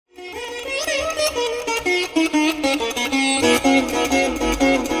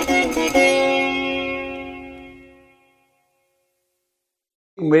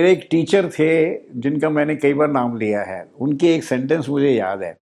एक टीचर थे जिनका मैंने कई बार नाम लिया है, उनकी एक सेंटेंस मुझे याद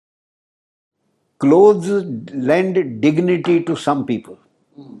है, clothes lend dignity to some people,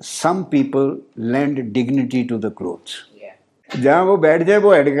 some people lend dignity to the clothes. जहाँ वो बैठ जाए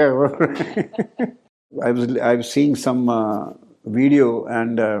वो हट गया. I was seeing some video,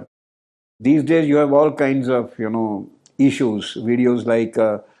 and these days you have all kinds of issues, videos like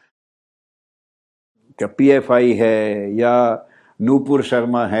PFI है या नूपुर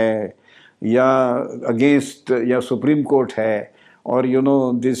शर्मा है या अगेंस्ट या सुप्रीम कोर्ट है, or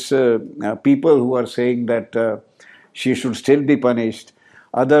this people who are saying that she should still be punished,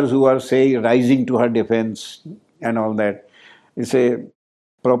 others who are saying rising to her defense and all that. You say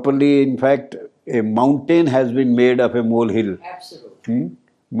properly, in fact, a mountain has been made of a molehill. Absolutely.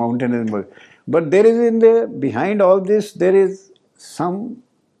 Mountain is molehill. But there is behind all this, there is some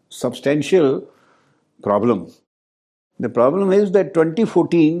substantial problem. The problem is that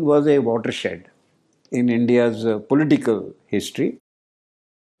 2014 was a watershed in India's political history.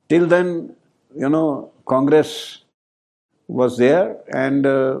 Till then, Congress was there, and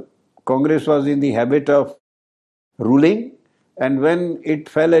Congress was in the habit of ruling, and when it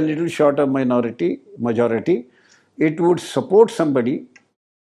fell a little short of majority, it would support somebody,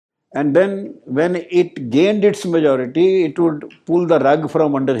 and then when it gained its majority, it would pull the rug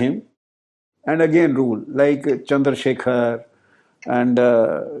from under him and again rule, like Chandrasekhar and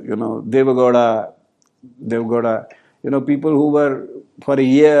Devagowda, people who were for a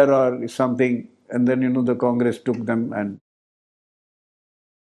year or something, and then the Congress took them. And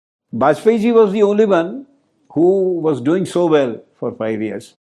Vajpayee ji was the only one who was doing so well for 5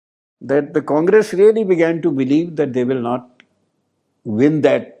 years that the Congress really began to believe that they will not win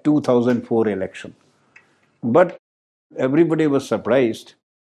that 2004 election. But everybody was surprised,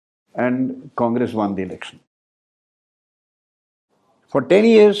 and Congress won the election. For 10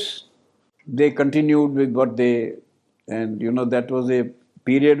 years, they continued with what they, and that was a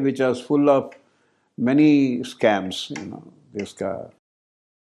period which was full of many scams,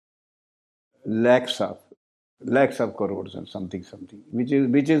 lakhs of crores and something,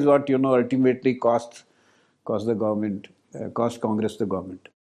 which is what ultimately cost the government, cost Congress the government.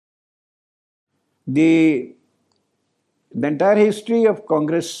 The entire history of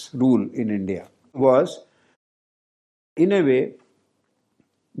Congress rule in India was, in a way,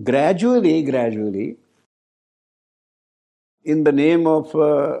 gradually, in the name of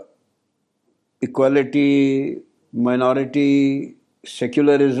equality, minority,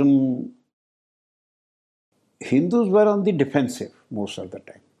 secularism, Hindus were on the defensive most of the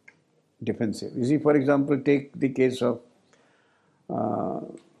time. Defensive. You see, for example, take the case of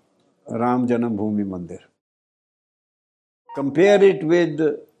Ram Janam Bhoomi Mandir. Compare it with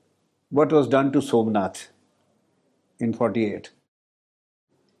what was done to Somnath in 48.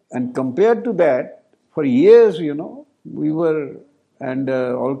 And compared to that, for years, we were, and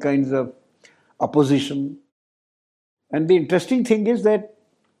all kinds of opposition. And the interesting thing is that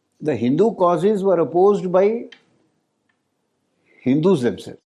the Hindu causes were opposed by Hindus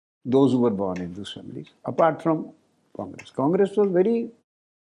themselves, those who were born in those families, apart from Congress. Congress was very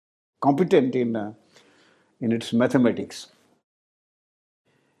competent in its mathematics.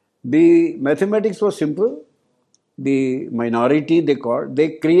 The mathematics was simple. The minority they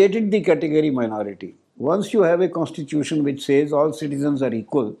created the category minority. Once you have a constitution which says all citizens are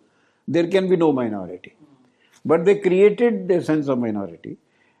equal, there can be no minority. But they created the sense of minority.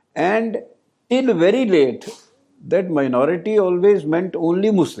 And till very late, that minority always meant only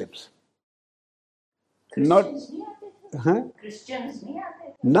Muslims. Christians Not, Christians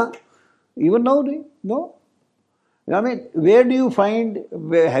no, even now, no. I mean, where do you find,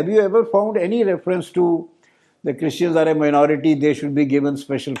 have you ever found any reference to the Christians are a minority, they should be given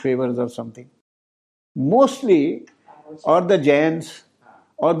special favors or something? Mostly, or the Jains,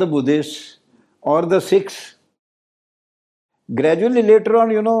 or the Buddhists, or the Sikhs. Gradually later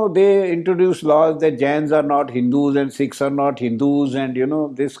on, they introduced laws that Jains are not Hindus and Sikhs are not Hindus,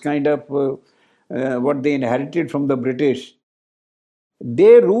 and this kind of what they inherited from the British.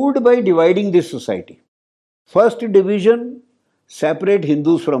 They ruled by dividing this society. First division, separate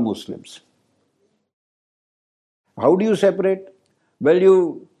Hindus from Muslims. How do you separate? Well,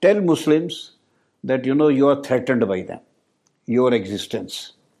 you tell Muslims that you are threatened by them. Your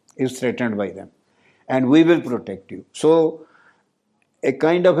existence is threatened by them, and we will protect you. So, a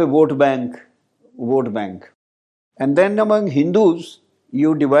kind of a vote bank. And then among Hindus,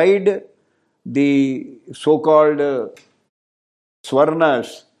 you divide the so-called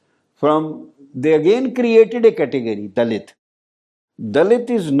Swarnas from, they again created a category, Dalit. Dalit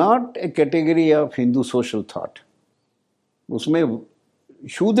is not a category of Hindu social thought. उसमें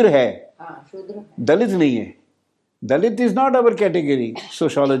शूद्र है, दलित नहीं है. Dalit is not our category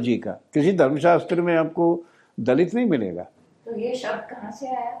sociology का. किसी धर्मशास्त्र में आपको दलित नहीं मिलेगा. तो ये शब्द कहाँ से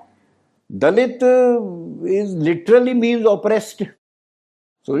आया? दलित is literally means oppressed.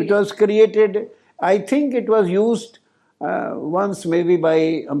 So it was created, I think it was used once maybe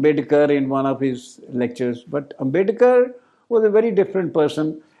by Ambedkar in one of his lectures. But Ambedkar was a very different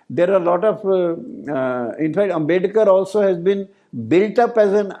person. There are a lot of, in fact, Ambedkar also has been built up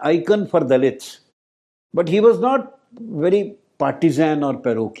as an icon for Dalits. But he was not very partisan or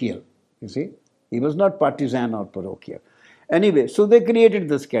parochial, you see. He was not partisan or parochial. Anyway, so they created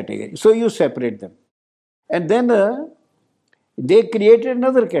this category. So you separate them. And then they created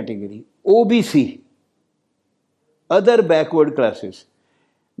another category, OBC, other backward classes.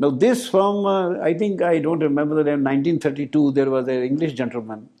 Now this from, I think, I don't remember the name, 1932, there was an English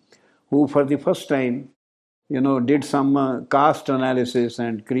gentleman who for the first time, did some caste analysis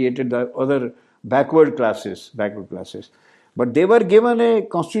and created the other backward classes. But they were given a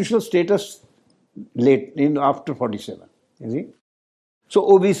constitutional status late, after 47. You see? So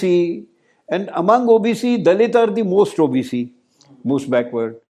OBC, and among OBC, Dalit are the most OBC, most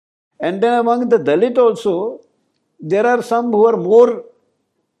backward. And then among the Dalit also, there are some who are more,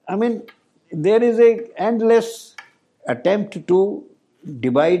 there is a endless attempt to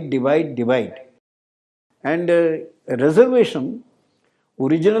divide. And reservation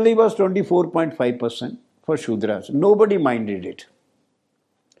originally was 24.5% for Shudras. Nobody minded it.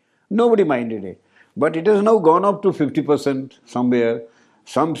 But it has now gone up to 50% somewhere.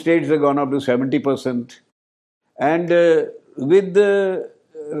 Some states have gone up to 70%. And with the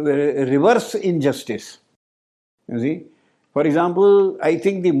reverse injustice. You see? For example, I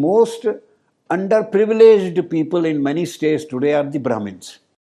think the most underprivileged people in many states today are the Brahmins.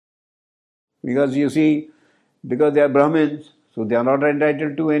 Because you see, because they are Brahmins, so they are not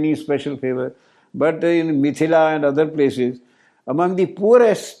entitled to any special favor. But in Mithila and other places, among the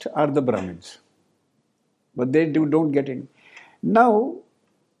poorest are the Brahmins. But they don't get any. Now,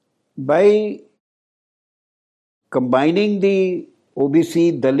 by combining the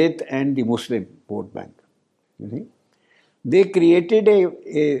OBC, Dalit and the Muslim vote bank, you see, they created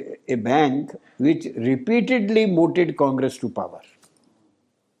a bank which repeatedly mooted Congress to power.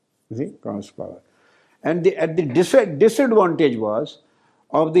 You see, Congress to power. And the disadvantage was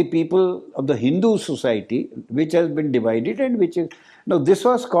of the people of the Hindu society, which has been divided and which is... Now, this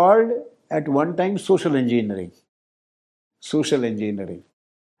was called at one time social engineering.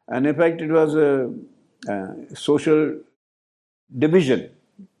 And in fact, it was a social division,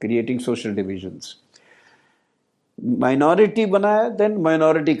 creating social divisions. Minority banaya, then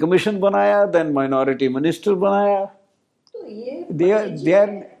minority commission banaya, then minority minister banaya. तो ये they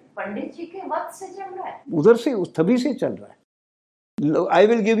are पंडित जी के वक्त से चल रहा है, उधर से तभी से चल रहा है. I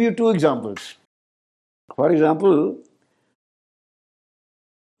will give you two examples. For example,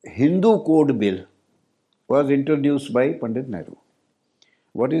 Hindu Code Bill was introduced by Pandit Nehru.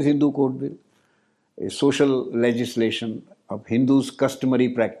 What is Hindu Code Bill? A social legislation of Hindus' customary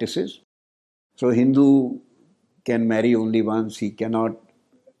practices. So Hindu can marry only once. He can't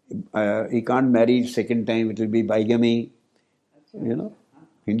marry second time. It will be bigamy.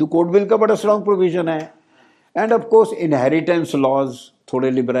 Hindu Code Bill का बड़ा strong provision है. And of course, inheritance laws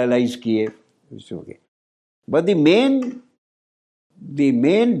थोड़े liberalize किए. But the main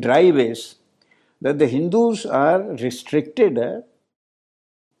drive is that the Hindus are restricted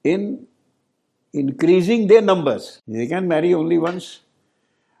in increasing their numbers. They can marry only once.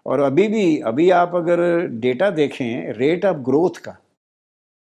 और अभी आप अगर data देखें रेट ऑफ ग्रोथ का,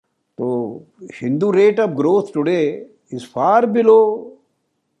 तो Hindu rate of growth today is far below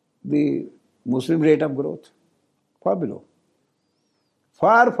the Muslim rate of growth. Far below.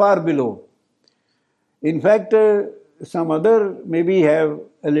 Far below. In fact, some other maybe have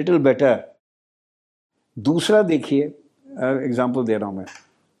a little better. दूसरा देखिए, example दे रहा हूं मैं.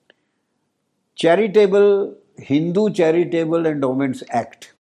 Hindu Charitable Endowments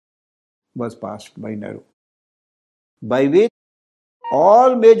Act was passed by Nehru, by which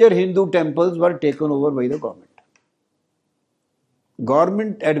all major Hindu temples were taken over by the government.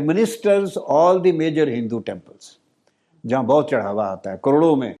 Government administers all the major Hindu temples. जहाँ बहुत चढ़ावा आता है,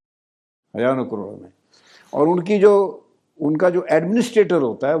 करोड़ों में, हजारों करोड़ों में, और उनका जो एडमिनिस्ट्रेटर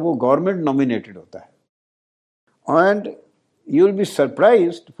होता है वो गवर्नमेंट नॉमिनेटेड होता है. And you will be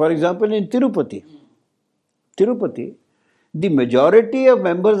surprised, for example in Tirupati, the majority of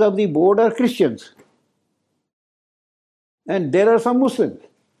members of the board are Christians and there are some Muslims.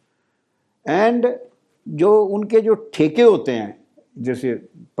 And उनके जो ठेके होते हैं, जैसे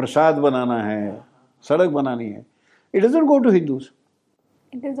प्रसाद बनाना है, सड़क बनानी है, it doesn't go to Hindus.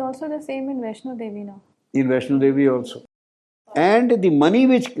 It is also the same in Vaishno Devi now. In Vaishno Devi also. And the money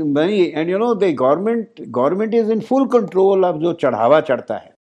and you know the government is in full control of जो चढ़ावा चढ़ता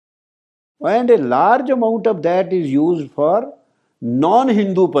है. And a large amount of that is used for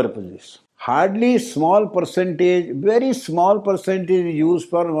non-Hindu purposes. Hardly small percentage, very small percentage is used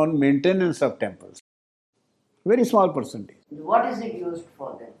for maintenance of temples. Very small percentage. What is it used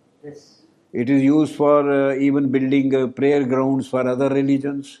for then? This. It is used for even building prayer grounds for other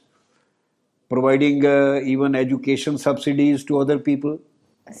religions, providing even education subsidies to other people.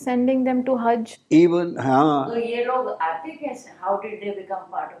 Sending them to Hajj. Even, तो ये लोग आते कैसे? How did they become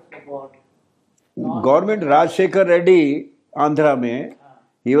part of the board? Government Rajshekhar Reddy, Andhra mein,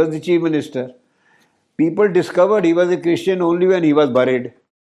 he was the chief minister. People discovered he was a Christian only when he was buried.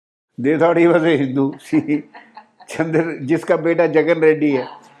 They thought he was a Hindu. See, जिसका बेटा जगन रेड्डी है.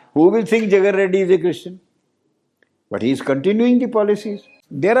 Who will think Jagan Reddy is a Christian? But he is continuing the policies.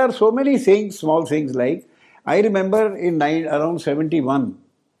 There are so many things, small things like, I remember in around 71,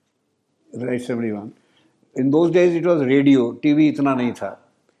 right, 71, in those days it was radio, TV itna nahi tha.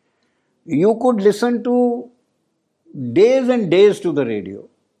 You could listen to days and days to the radio.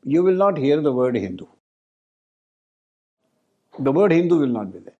 You will not hear the word Hindu. The word Hindu will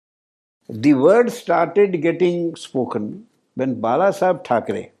not be there. The word started getting spoken when Bala Saheb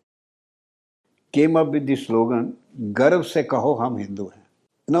Thackeray came up with the slogan, Garv se kaho hum Hindu hain.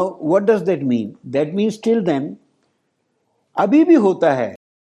 Now, what does that mean? That means till then, abhi bhi hota hai.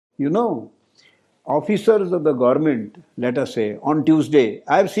 You know, officers of the government, let us say, on Tuesday,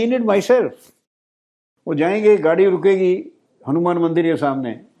 I have seen it myself. वो जाएंगे, गाड़ी रुकेगी हनुमान मंदिर के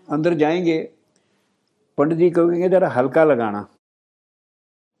सामने, अंदर जाएंगे, पंडित जी कहेंगे जरा हल्का लगाना,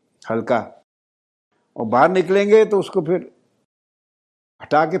 हल्का, और बाहर निकलेंगे तो उसको फिर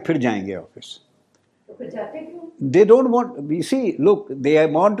हटा के फिर जाएंगे office. They don't want, we see, look, they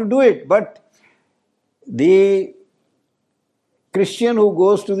want to do it, but the Christian who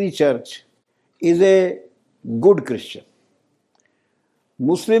goes to the church is a good Christian.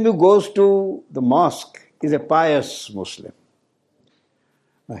 Muslim who goes to the mosque is a pious Muslim.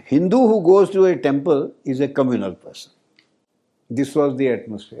 A Hindu who goes to a temple is a communal person. This was the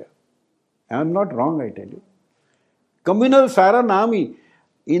atmosphere. I am not wrong, I tell you. Communal सारा नाम ही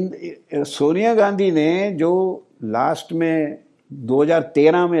सोनिया गांधी ने जो last में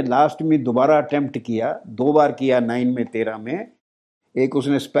 2013 में last में दोबारा attempt किया, 2 बार किया, 9 में 13 में, एक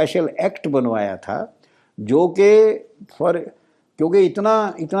उसने स्पेशल एक्ट बनवाया था जो कि क्योंकि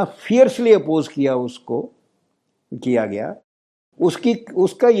इतना फियर्सली अपोज किया उसको किया गया,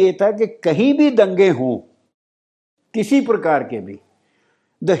 उसका ये था कि कहीं भी दंगे हों किसी प्रकार के भी,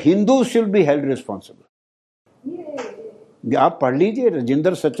 the Hindu should be held responsible. आप पढ़ लीजिए,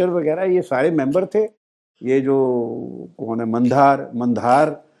 राजेंद्र सच्चर वगैरह ये सारे मेंबर थे. ये जो कौन है,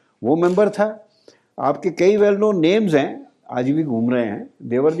 मंधार वो मेंबर था. आपके कई वेल नोन नेम्स हैं, आज भी घूम रहे हैं.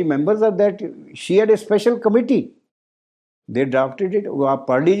 दे were the members of that. She had a special committee, they drafted it. वो आप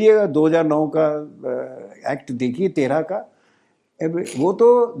पढ़ लीजिएगा, 2009 का एक्ट देखिए, 13 का. वो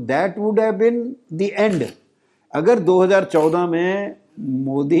तो that would have been the end. अगर 2014 में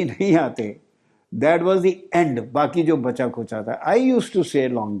मोदी नहीं आते, that was the end. बाकी जो बचा खुचा था. I used to say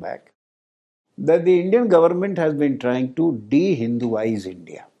long back that the Indian government has been trying to de-Hinduize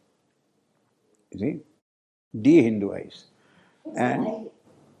India. You see? De-Hinduize. And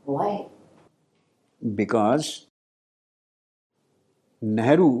why? Because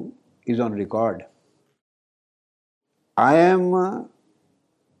Nehru is on record. I am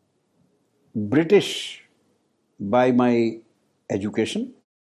British by my education.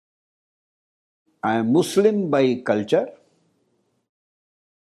 I am Muslim by culture.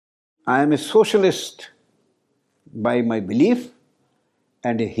 I am a socialist by my belief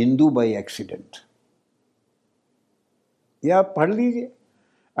and a Hindu by accident. Yeah, पढ़ लीजिए.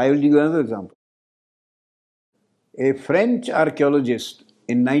 I will give you another example. A French archaeologist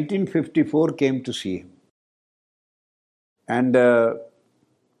in 1954 came to see him. And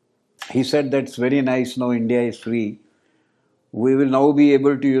he said, that's very nice, now India is free. We will now be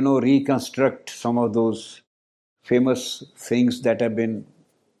able to, reconstruct some of those famous things that have been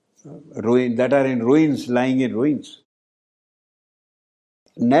ruined, that are in ruins, lying in ruins.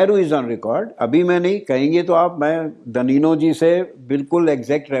 Nehru is on record. अभी मैं नहीं, कहेंगे तो आप, मैं दनीनो जी से बिल्कुल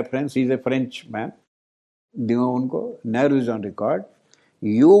exact reference, he is a French man, दूंगा उनको. Nehru is on record.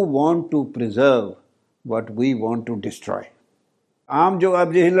 You want to preserve what we want to destroy. आम जो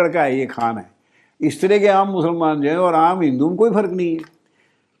अब यही लड़का है, ये खान है, इस तरह के आम मुसलमान जो है और आम हिंदू में कोई फर्क नहीं है.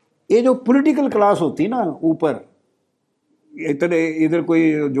 ये जो पॉलिटिकल क्लास होती ना ऊपर, इधर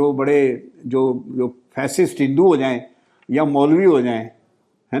कोई जो बड़े जो फैसिस्ट हिंदू हो जाएं या मौलवी हो जाएं,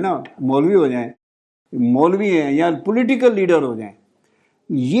 है ना, मौलवी हो जाएं, मौलवी हैं या पॉलिटिकल लीडर हो जाएं,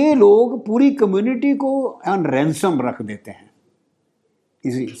 ये लोग पूरी कम्युनिटी को ऑन रैंसम रख देते हैं.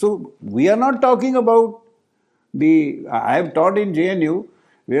 इसी so we are not talking about the I have taught in JNU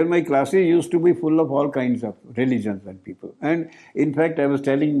where my classes used to be full of all kinds of religions and people. And in fact, I was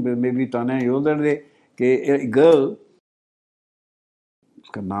telling maybe Tana the other day कि a girl,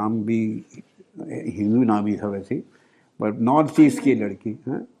 उसका नाम भी हिंदू नाम ही था वैसे, but north east की लड़की,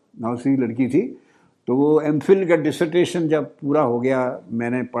 north east की लड़की थी. तो वो एमफिल का डिसर्टेशन जब पूरा हो गया,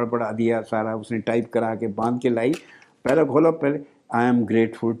 मैंने पढ़ा दिया सारा, उसने टाइप करा के बांध के लाई, पहले खोला, पहले I am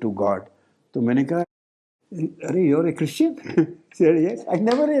grateful to God. तो मैंने कहा, Are you're a Christian? She said, yes. I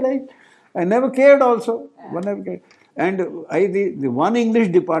never realized. I never cared also. Never cared. And the one English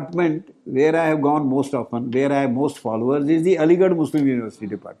department where I have gone most often, where I have most followers, is the Aligarh Muslim University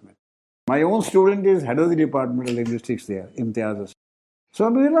department. My own student is head of the department of linguistics there, Imtiaz. So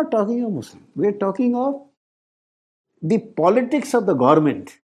we are not talking of Muslim. We are talking of the politics of the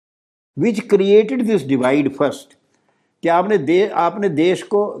government, which created this divide first. कि आपने देश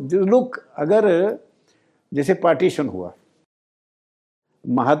को, look, अगर जैसे partition हुआ,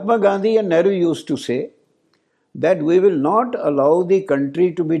 Mahatma Gandhi and Nehru used to say that we will not allow the country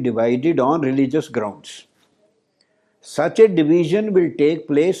to be divided on religious grounds. Such a division will take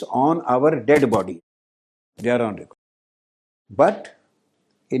place on our dead body. They are on record. But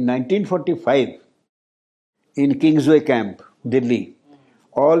in 1945, in Kingsway Camp, Delhi,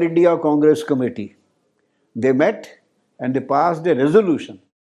 All India Congress Committee, they met and they passed a resolution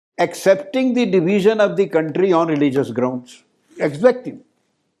accepting the division of the country on religious grounds. Accepting.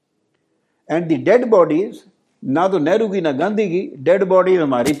 And the dead bodies, ना तो नेहरू की ना गांधी की, dead bodies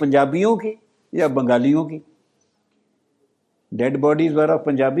हमारी पंजाबियों की या बंगालियों की. Dead bodies were of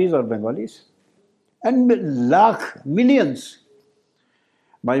Punjabis और Bengalis. And lakh, millions.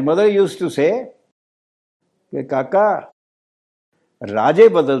 My mother used to से कि काका, राजे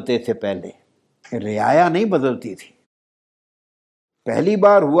बदलते थे पहले, रियाया नहीं बदलती थी. पहली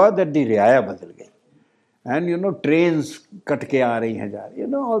बार हुआ दैट दी रियाया बदल गई. And you no, trains cut के आ रही हैं, जा रही, you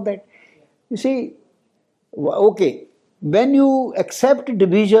know, all that. You see, okay, when you accept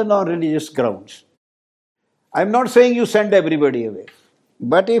division on religious grounds, I am not saying you send everybody away,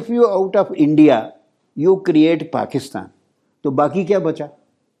 but if you out of India you create Pakistan, तो बाकी क्या बचा?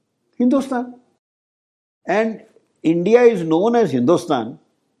 Hindustan. And India is known as Hindustan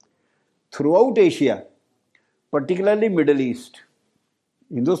through out Asia, particularly Middle East.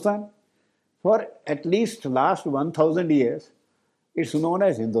 Hindustan, for at least last 1000 years, it's known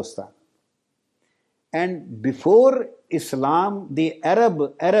as Hindustan. And before Islam, the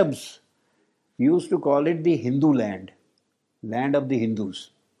Arabs used to call it the Hindu land, land of the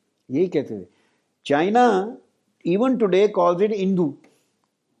Hindus. यही कहते थे. China, even today, calls it Hindu.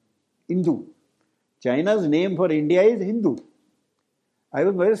 Hindu. China's name for India is Hindu. I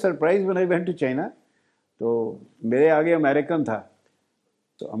was very surprised when I went to China. तो मेरे आगे American था,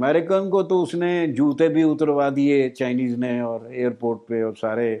 तो American को तो उसने जूते भी उतरवा दिए चाइनीज़ ने, और एयरपोर्ट पे, और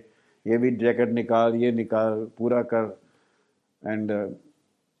सारे ये भी जैकेट निकाल, ये निकाल, पूरा कर. एंड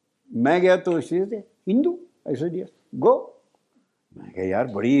मैं गया तो चीज़ हिंदू, ऐसे दिया गो. मैं कहा यार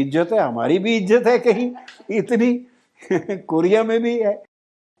बड़ी इज्जत है, हमारी भी इज्जत है कहीं इतनी. कोरिया में भी है,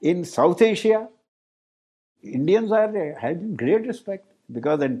 इन south Asia Indians are having great respect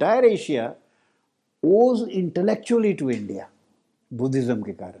because entire Asia owes intellectually to India, Buddhism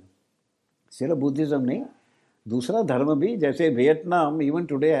के कारण. सिर्फ बुद्धिज्म नहीं, दूसरा धर्म भी, जैसे Vietnam even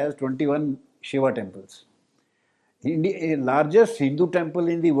today has 21 Shiva temples. Largest Hindu temple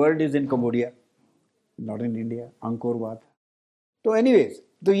in the world is in Cambodia, not in India, Angkor Wat. तो anyways,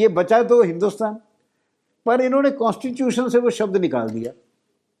 तो ये बचा तो हिंदुस्तान, पर इन्होंने कॉन्स्टिट्यूशन से वो शब्द निकाल दिया.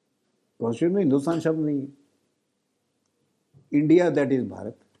 कॉन्स्टिट्यूशन में हिंदुस्तान शब्द नहीं है. India that is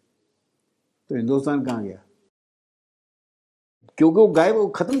Bharat. तो हिंदुस्तान कहाँ गया? क्योंकि वो गायब, वो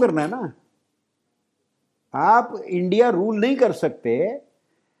खत्म करना है ना. आप इंडिया रूल नहीं कर सकते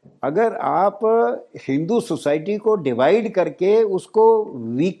अगर आप हिंदू सोसाइटी को डिवाइड करके उसको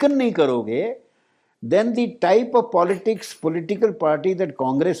वीकन नहीं करोगे. Then the type of politics, political party that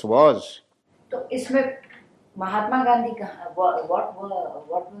Congress was. तो इसमें महात्मा गांधी का what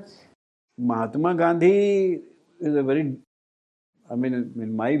was? Mahatma Gandhi is a very, I mean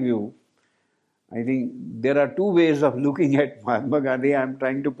in my view, I think there are two ways of looking at Mahatma Gandhi. I am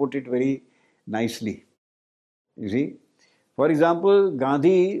trying to put it very nicely. You see, for example,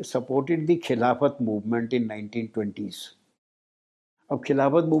 Gandhi supported the Khilafat movement in 1920s. अब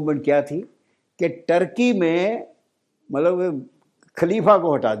खिलाफत movement क्या थी कि Turkey में, मतलब खलीफा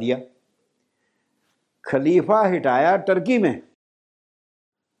को हटा दिया. खलीफा हटाया टर्की में,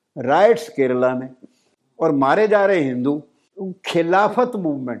 राइट्स केरला में, और मारे जा रहे हिंदू। खिलाफत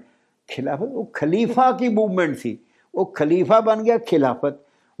मूवमेंट, खिलाफत वो खलीफा की मूवमेंट थी, वो खलीफा बन गया खिलाफत।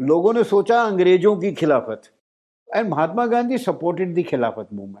 लोगों ने सोचा अंग्रेजों की खिलाफत, and Mahatma Gandhi supported the Khilafat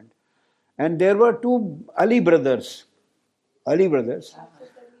movement. And there were two Ali brothers,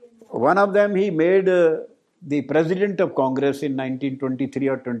 one of them he made the president of Congress in 1923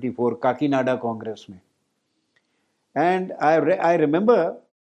 or 24, Kakinada Congress में. And I remember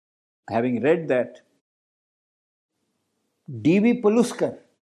having read that D.V. Puluskar,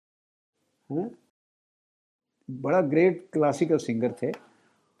 बड़ा ग्रेट क्लासिकल सिंगर थे,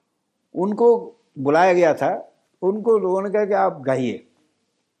 उनको बुलाया गया था। उनको लोगों ने कहा कि आप गाइए,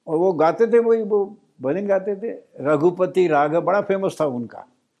 और वो गाते थे, वो भजन गाते थे, रघुपति राघव, बड़ा फेमस था उनका,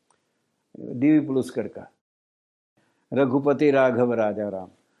 D.V. पुलुस्कर का रघुपति राघव राजा राम।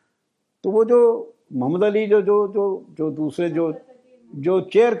 तो वो जो मोहम्मद अली जो दूसरे जो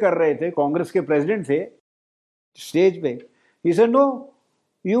चेयर कर रहे थे, कांग्रेस के प्रेसिडेंट थे, स्टेज पे, he said, no,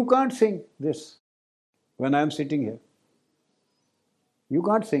 you can't sing this when I am sitting here, you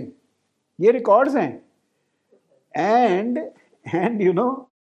can't sing, ये रिकॉर्ड्स हैं। एंड यू नो,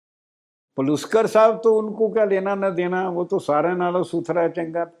 पुलुस्कर साहब तो उनको क्या लेना न देना, वो तो सारे नालों सुथरा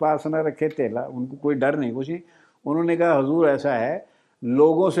चंगा, पास न रखे तेला, उनको कोई डर नहीं कुछ नहीं। उन्होंने कहा हजूर ऐसा है,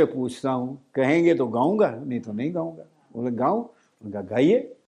 लोगों से पूछता हूँ, कहेंगे तो गाऊंगा, नहीं तो नहीं गाऊंगा। बोले गाऊं? उनका गाइए।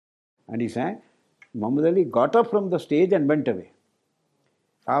 And he sang. Muhammad Ali got up from the stage and went away.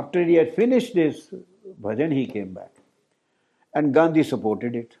 After he had finished his bhajan, he came back. And Gandhi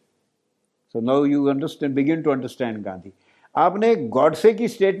supported it. So now you understand, begin to understand Gandhi. आपने गॉडसे की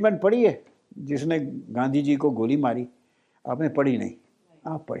statement पढ़ी है, जिसने गांधी जी को गोली मारी? आपने पढ़ी नहीं,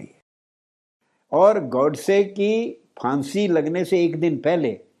 आप पढ़िए। और गॉडसे की फांसी लगने से एक दिन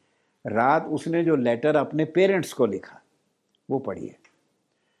पहले रात उसने जो लेटर अपने पेरेंट्स को लिखा, वो पढ़िए।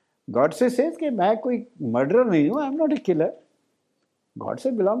 गॉडसे सेज कि मैं कोई मर्डरर नहीं हूँ, I am not a killer,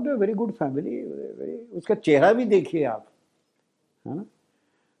 Godse belong to a very good family. उसका चेहरा भी देखिए आप, है ना।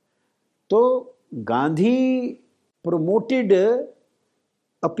 तो गांधी promoted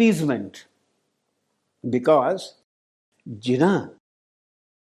appeasement because जिना,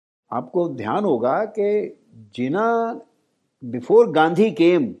 आपको ध्यान होगा कि जिना बिफोर गांधी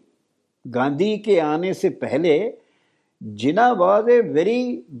केम, गांधी के आने से पहले जिना was a very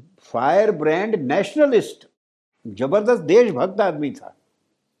fire brand nationalist, जबरदस्त देशभक्त आदमी था,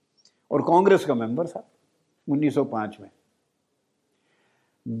 और कांग्रेस का मेंबर था 1905 में।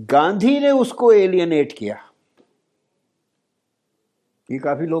 गांधी ने उसको एलियनेट किया। ये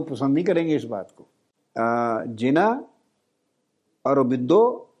काफी लोग पसंद नहीं करेंगे इस बात को। जिना, अरबिंदो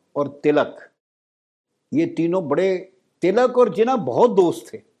और तिलक, ये तीनों बड़े, तिलक और जिना बहुत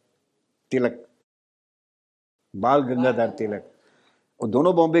दोस्त थे। तिलक, बाल गंगाधर तिलक, और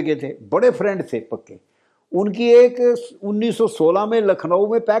दोनों बॉम्बे के थे, बड़े फ्रेंड थे पक्के। उनकी एक 1916 में लखनऊ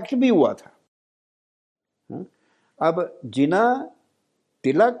में पैक्ट भी हुआ था। अब जिना,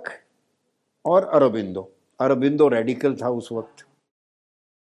 तिलक और अरबिंदो रेडिकल था उस वक्त।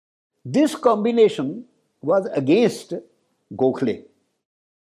 This combination was against Gokhale.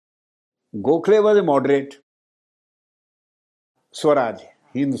 Gokhale was a moderate, Swaraj,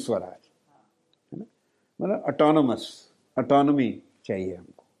 Hind Swaraj, है ना, मतलब ऑटोनमस, ऑटोनॉमी चाहिए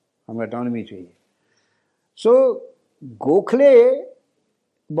हमको, हमें ऑटोनॉमी चाहिए। सो Gokhale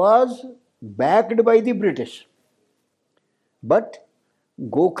was backed by the British, but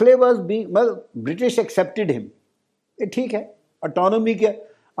Gokhale was being, मतलब ब्रिटिश एक्सेप्टेड हिम। ये ठीक है, ऑटोनॉमी क्या,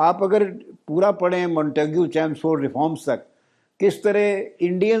 आप अगर पूरा पढ़ें मॉन्टेग्यू, चैम्सफोर्ड, रिफॉर्म्स तक, किस तरह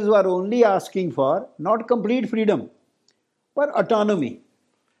Indians were only asking for not complete freedom पर ऑटोनॉमी।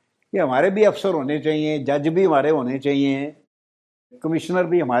 ये हमारे भी अफसर होने चाहिए, जज भी हमारे होने चाहिए, कमिश्नर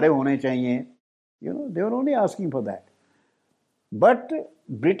भी हमारे होने चाहिए, you know, they were only asking for that. But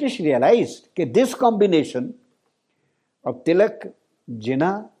British realised कि this combination of Tilak,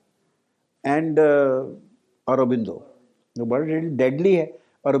 Jinnah and Aurobindo, जो बड़ा डेडली है।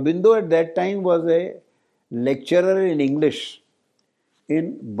 Aurobindo at that time was a lecturer in English in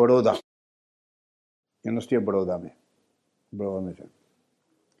Baroda, University of Baroda में थे।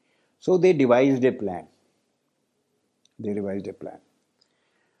 So they devised a plan.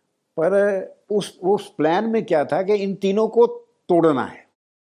 पर उस plan में क्या था कि इन तीनों को तोड़ना है।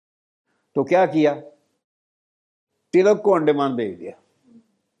 तो क्या किया, तिलक को अंडमान भेज दिया।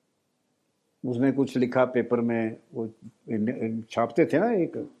 उसने कुछ लिखा पेपर में, वो छापते थे ना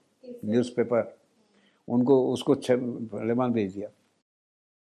एक न्यूज़पेपर, उनको उसको अंडमान भेज दिया।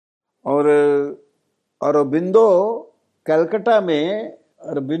 और अरबिंदो कलकत्ता में,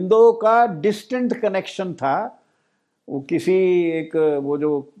 अरबिंदो का डिस्टेंट कनेक्शन था वो किसी एक वो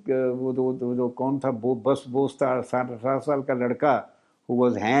जो कौन था, बस बोस था, 7 साल का लड़का, हु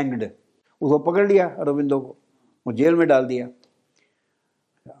वॉज हैंग्ड, उसको पकड़ लिया अरबिंदो को, वो जेल में डाल दिया।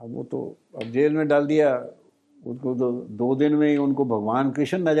 अब जेल में डाल दिया उसको, तो 2 दिन में ही उनको भगवान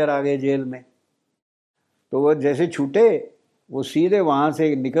कृष्ण नजर आ गए जेल में। तो वो जैसे छूटे, वो सीधे वहां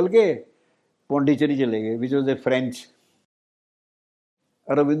से निकल के पौंडीचेरी चले गए, which was a French.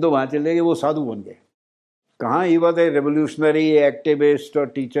 Aurobindo वहां चले गए, वो साधु बन गए। कहाँ, he was a revolutionary activist और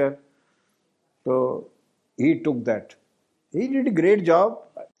टीचर। तो ही took that, he did great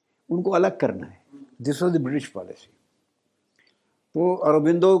job. उनको अलग करना है, this was the British policy. तो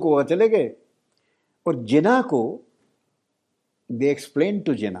अरबिंदो को वह चले गए, और जिन्ना को they explain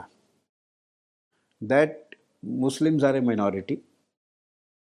to Jinnah that Muslims are a minority,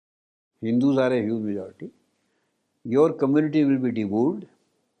 Hindus are a huge majority, your community will be devoured,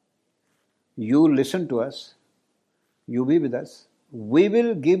 you listen to us, you be with us, we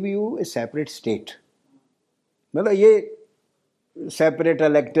will give you a separate state। मतलब ये separate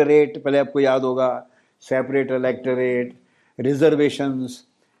electorate, पहले आपको याद होगा, separate electorate, reservations,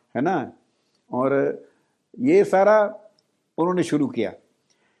 है ना, और ये सारा उन्होंने शुरू किया।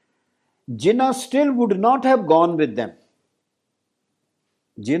 Jinnah still would not have gone with them,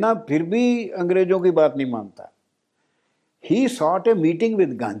 Jinnah फिर भी अंग्रेजों की बात नहीं मानता। He sought a meeting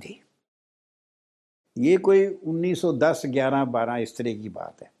with Gandhi. ये कोई 1910, 11, 12 इस तरह की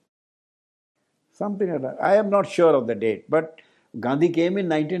बात है, something. I am not sure of the date, but Gandhi came in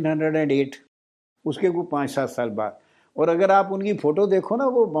 1908, उसके को 5-7 साल बाद। और अगर आप उनकी फोटो देखो ना,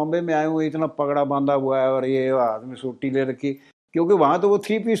 वो बॉम्बे में आए हुए, इतना पगड़ा बांधा हुआ है और ये हाथ में सूटी ले रखी, क्योंकि वहां तो वो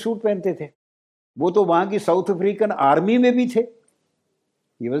 3 पीस सूट पहनते थे। वो तो वहां की साउथ अफ्रीकन आर्मी में भी थे,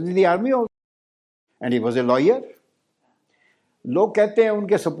 he was in the army and he was a lawyer. लोग कहते हैं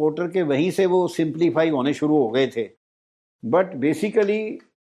उनके सपोर्टर के वहीं से वो सिंप्लीफाई होने शुरू हो गए थे, but basically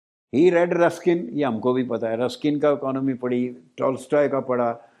he read Ruskin, ये हमको भी पता है, रस्किन का इकोनॉमी पढ़ी, टॉल्स्टॉय का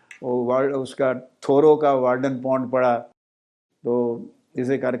पढ़ा, और उसका थोरो का वार्डन पॉन्ड पढ़ा, तो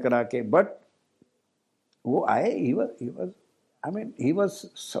इसे कर करा के, बट वो आए, he was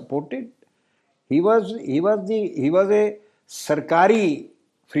supported, he was a सरकारी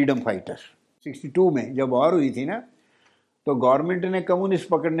फ्रीडम फाइटर। 62 में जब वॉर हुई थी ना, तो गवर्नमेंट ने कम्युनिस्ट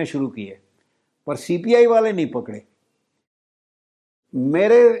पकड़ने शुरू किए, पर सीपीआई वाले नहीं पकड़े।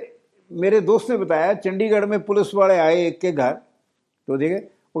 मेरे दोस्त ने बताया, चंडीगढ़ में पुलिस वाले आए एक के घर, तो देखे,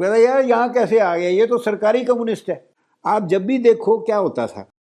 वो कहता यार यहाँ कैसे आ गए, ये तो सरकारी कम्युनिस्ट है। आप जब भी देखो क्या होता था,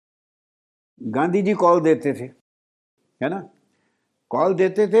 गांधी जी कॉल देते थे, है ना, कॉल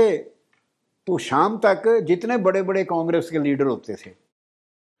देते थे, तो शाम तक जितने बड़े बड़े कांग्रेस के लीडर होते थे,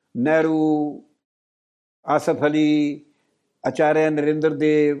 नेहरू, आसफ अली, आचार्य नरेंद्र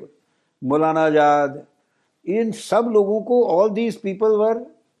देव, मौलाना आजाद, इन सब लोगों को, ऑल दीज पीपल वर,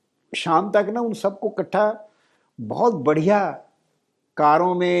 शाम तक ना उन सबको इकट्ठा बहुत बढ़िया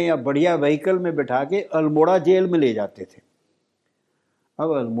कारों में या बढ़िया व्हीकल में बैठा के अल्मोड़ा जेल में ले जाते थे।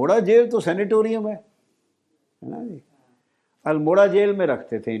 अब अल्मोड़ा जेल तो सैनिटोरियम है ना जी, अल्मोड़ा जेल में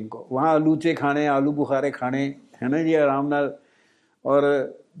रखते थे इनको, वहाँ आलूचे खाने, आलू बुखारे खाने, है ना जी, आराम नाल।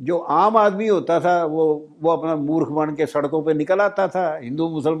 और जो आम आदमी होता था वो अपना मूर्ख बन के सड़कों पे निकल आता था, हिंदू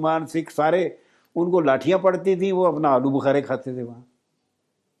मुसलमान सिख सारे, उनको लाठियां पड़ती थी, वो अपना आलू बुखारे खाते थे वहाँ।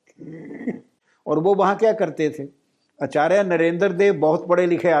 और वो वहाँ क्या करते थे, आचार्य नरेंद्र देव बहुत पढ़े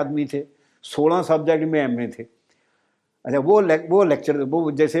लिखे आदमी थे, 16 सब्जेक्ट में एमए थे। अच्छा, वो लेक्चर,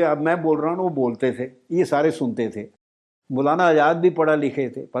 वो जैसे अब मैं बोल रहा हूँ वो बोलते थे, ये सारे सुनते थे। मौलाना आजाद भी पढ़ा लिखे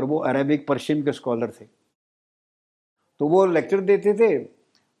थे, पर वो अरेबिक पर्शियन के स्कॉलर थे, तो वो लेक्चर देते थे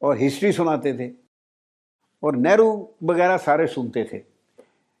और हिस्ट्री सुनाते थे, और नेहरू वगैरह सारे सुनते थे।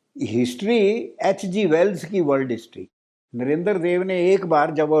 History H.G. वेल्स की वर्ल्ड हिस्ट्री। नरेंद्र देव ने एक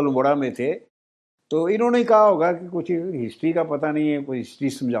बार जब वो अल्मोड़ा में थे, तो इन्होंने कहा होगा कि कुछ हिस्ट्री का पता नहीं है, कोई हिस्ट्री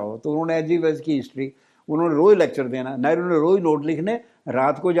समझाओ, तो उन्होंने H.G. वेल्स की हिस्ट्री, उन्होंने रोज लेक्चर देना, नेहरू ने रोज नोट लिखने,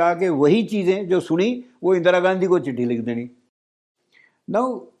 रात को जाके वही चीज़ें जो सुनी वो इंदिरा गांधी को चिट्ठी लिख देनी।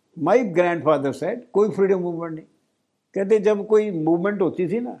 नाउ माय ग्रैंडफादर सेड, कोई फ्रीडम मूवमेंट नहीं। कहते जब कोई मूवमेंट होती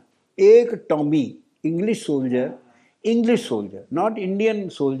थी ना, एक Tommy, English soldier, not Indian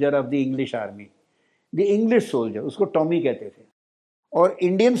soldier of the English army, the English soldier, उसको टॉमी कहते थे, और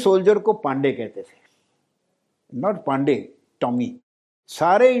इंडियन सोल्जर को पांडे कहते थे, नॉट पांडे, टॉमी।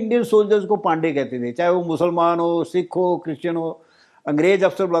 सारे इंडियन सोल्जर्स को पांडे कहते थे, चाहे वो मुसलमान हो, सिख हो, क्रिश्चियन हो। अंग्रेज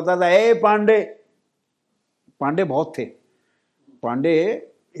अफसर बुलाता था, ए पांडे। पांडे बहुत थे,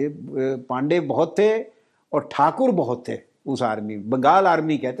 पांडे बहुत थे, और ठाकुर बहुत थे उस आर्मी, बंगाल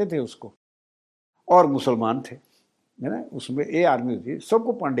आर्मी कहते थे उसको, और मुसलमान थे, है ना, उसमें ये आर्मी होती,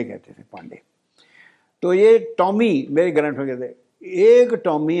 सबको पांडे कहते थे, पांडे। तो ये टॉमी, मेरे ग्रैंडफादर कहते, एक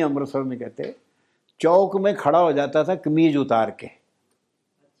टॉमी अमृतसर में कहते चौक में खड़ा हो जाता था कमीज उतार के,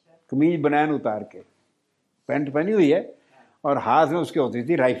 कमीज बनैन उतार के, पैंट पहनी हुई है और हाथ में उसके होती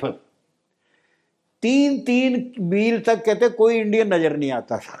थी राइफल। 3-3 मील तक कहते कोई इंडियन नजर नहीं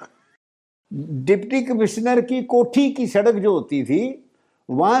आता था। डिप्टी कमिश्नर की कोठी की सड़क जो होती थी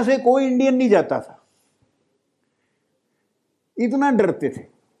वहां से कोई इंडियन नहीं जाता था, इतना डरते थे।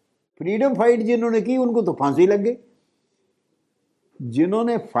 फ्रीडम फाइट जिन्होंने की उनको तो फांसी लग गई,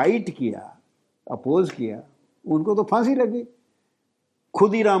 जिन्होंने फाइट किया, अपोज किया, उनको तो फांसी लग गई।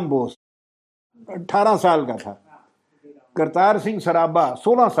 खुदीराम बोस 18 साल का था, करतार सिंह सराबा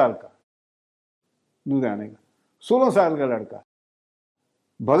 16 साल का, लुधियाने का 16 साल का लड़का,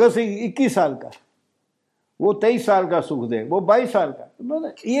 भगत सिंह 21 साल का, वो 23 साल का सुखदेव, वो 22 साल का।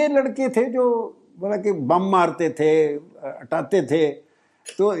 मतलब ये लड़के थे जो मतलब कि बम मारते थे, हटाते थे।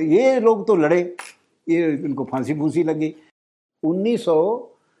 तो ये लोग तो लड़े, ये इनको फांसी फूंसी लगी।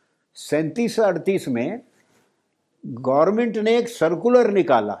 1937-38 में गवर्नमेंट ने एक सर्कुलर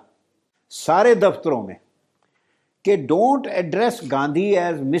निकाला सारे दफ्तरों में कि don't address Gandhi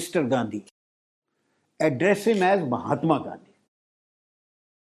as mister Gandhi, address him as Mahatma Gandhi.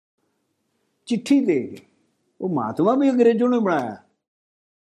 चिट्ठी देगी, वो महात्मा भी अंग्रेजों ने बनाया,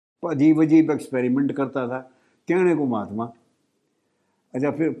 अजीब अजीब एक्सपेरिमेंट करता था, कहने को महात्मा।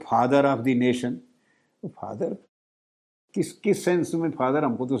 अच्छा, फिर father of the nation, father किस सेंस में फादर,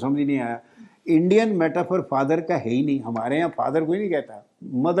 हमको तो समझ ही नहीं आया। इंडियन मेटाफर फादर का है ही नहीं, हमारे यहाँ फादर कोई नहीं कहता,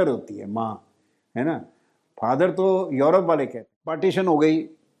 मदर होती है, माँ, है ना। फादर तो यूरोप वाले कहते। पार्टीशन हो गई,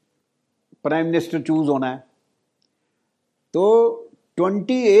 प्राइम मिनिस्टर चूज होना है, तो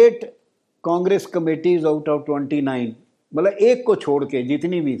 28 कांग्रेस कमेटीज आउट ऑफ 29, मतलब एक को छोड़ के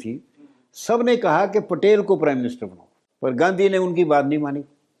जितनी भी थी, सब ने कहा कि पटेल को प्राइम मिनिस्टर बनाओ, पर गांधी ने उनकी बात नहीं मानी,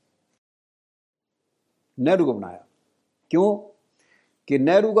 नेहरू को बनाया। क्यों? कि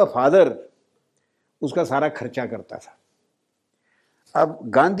नेहरू का फादर उसका सारा खर्चा करता था। अब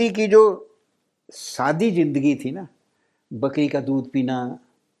गांधी की जो सादी जिंदगी थी ना, बकरी का दूध पीना,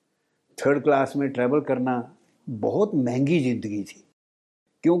 थर्ड क्लास में ट्रैवल करना, बहुत महंगी जिंदगी थी।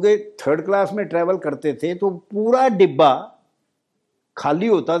 क्योंकि थर्ड क्लास में ट्रैवल करते थे तो पूरा डिब्बा खाली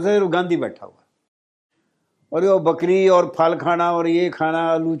होता था और गांधी बैठा हुआ, और वो बकरी और फल खाना और ये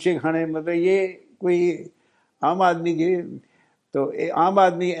खाना, लूचे खाने, मतलब ये कोई आम आदमी की, तो आम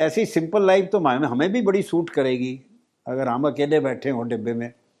आदमी ऐसी सिंपल लाइफ तो हमें भी बड़ी सूट करेगी अगर हम अकेले बैठे हों डिब्बे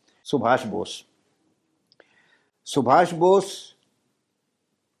में। Subhash Bose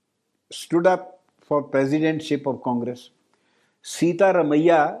stood up for presidentship of Congress.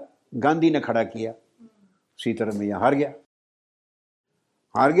 Sitaramayya Gandhi ने खड़ा किया, सीतारमैया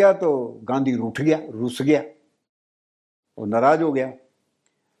हार गया तो गांधी रुस गया और नाराज हो गया।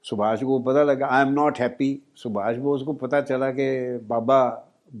 सुभाष को पता लगा, आई am not happy. Subhash Bose को पता चला कि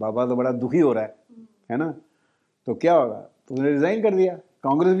बाबा तो बड़ा दुखी हो रहा है ना, तो क्या होगा, तो उसने रिजाइन कर दिया,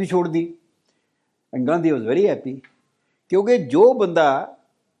 कांग्रेस भी छोड़ दी। And Gandhi was very happy, क्योंकि जो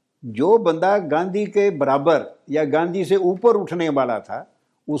बंदा गांधी के बराबर या गांधी से ऊपर उठने वाला था,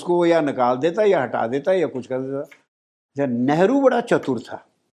 उसको या निकाल देता या हटा देता या कुछ कर देता। नेहरू बड़ा चतुर था।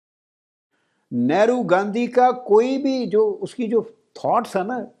 नेहरू गांधी का कोई भी जो उसकी जो थॉट था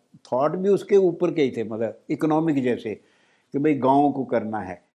ना, थॉट भी उसके ऊपर के ही थे, मतलब इकोनॉमिक जैसे कि भाई गांव को करना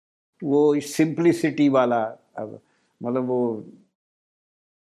है, वो सिंप्लिसिटी वाला। मतलब वो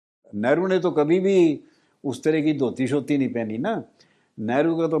नेहरू ने तो कभी भी उस तरह की धोती शोती नहीं पहनी ना,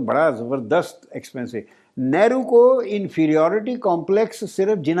 नेहरू का तो बड़ा जबरदस्त एक्सपेंसिव। नेहरू को इन्फीरियोरिटी कॉम्प्लेक्स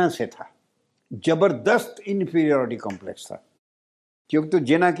सिर्फ जिन्ना से था, जबरदस्त इन्फीरियोरिटी कॉम्प्लेक्स था, क्योंकि तो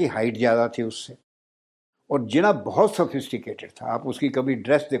जिन्ना की हाइट ज़्यादा थी उससे, और जिन्ना बहुत सोफिस्टिकेटेड था। आप उसकी कभी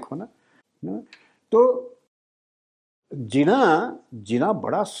ड्रेस देखो ना, तो जिन्ना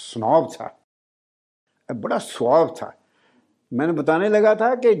बड़ा स्नॉब था, बड़ा स्वाब था। मैंने बताने लगा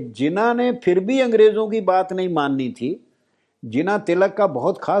था कि जिन्ना ने फिर भी अंग्रेज़ों की बात नहीं माननी थी। जिन्ना तिलक का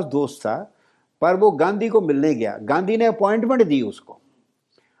बहुत खास दोस्त था, पर वो गांधी को मिलने गया, गांधी ने अपॉइंटमेंट दी उसको।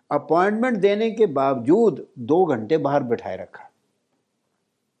 अपॉइंटमेंट देने के बावजूद 2 घंटे बाहर बैठाए रखा।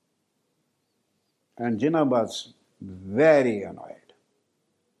 And Jinnah was very annoyed.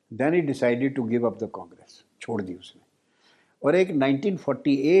 Then he decided to give up the Congress. छोड़ दी उसने। और एक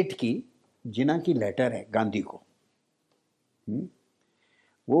 1948 की जिन्ना की लेटर है गांधी को,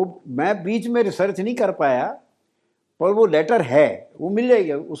 वो मैं बीच में रिसर्च नहीं कर पाया, पर वो लेटर है, वो मिल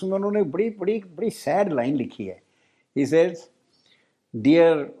जाएगा। उसमें उन्होंने बड़ी बड़ी बड़ी सैड लाइन लिखी है। He says,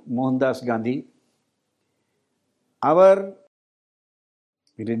 Dear Mohandas Gandhi, our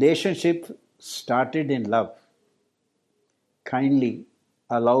relationship started in love. Kindly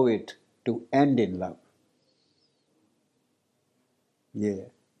allow it to end in love. ये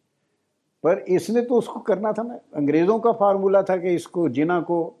है। पर इसने तो उसको करना था ना, अंग्रेज़ों का फार्मूला था कि इसको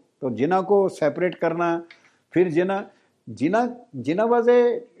जिना को सेपरेट करना, फिर जिना जिना वाज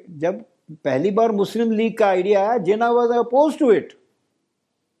ए, जब पहली बार मुस्लिम लीग का आइडिया आया, Jinnah was oppose to it,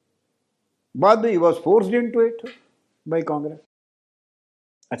 बाद में he was forced into it by Congress.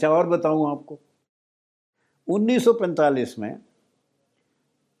 अच्छा, और बताऊं आपको, 1945 में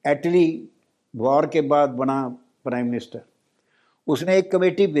एटली वॉर के बाद बना प्राइम मिनिस्टर, उसने एक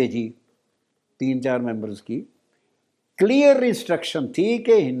कमेटी भेजी 3-4 मेंबर्स की, क्लियर इंस्ट्रक्शन थी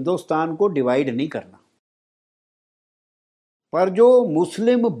कि हिंदुस्तान को डिवाइड नहीं करना, पर जो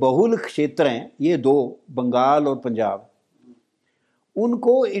मुस्लिम बहुल क्षेत्र हैं, ये दो, बंगाल और पंजाब,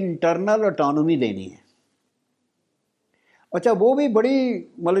 उनको इंटरनल ऑटोनॉमी देनी है। अच्छा, वो भी बड़ी,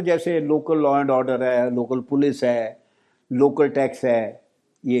 मतलब जैसे लोकल लॉ एंड ऑर्डर है, लोकल पुलिस है, लोकल टैक्स है,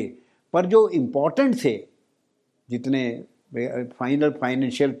 ये, पर जो इम्पोर्टेंट थे जितने, फाइनल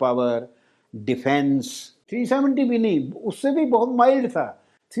फाइनेंशियल पावर, डिफेंस, 370 भी नहीं, उससे भी बहुत माइल्ड था,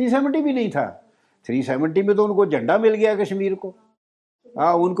 370 भी नहीं था। 370 में तो उनको झंडा मिल गया कश्मीर को,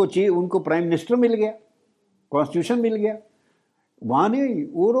 हाँ, उनको प्राइम मिनिस्टर मिल गया, कॉन्स्टिट्यूशन मिल गया। वहाँ नहीं,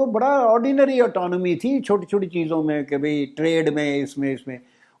 वो बड़ा ऑर्डिनरी ऑटोनॉमी थी छोटी छोटी चीज़ों में, कि भाई ट्रेड में, इसमें,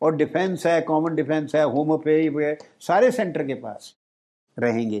 और डिफेंस है, कॉमन डिफेंस है, होम अफेयर, सारे सेंटर के पास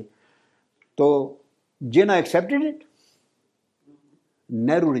रहेंगे। तो Jinnah accepted it,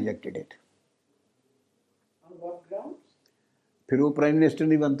 Nehru rejected it. फिर वो प्राइम मिनिस्टर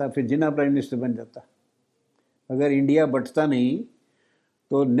नहीं बनता, फिर जिन्ना प्राइम मिनिस्टर बन जाता। अगर इंडिया बंटता नहीं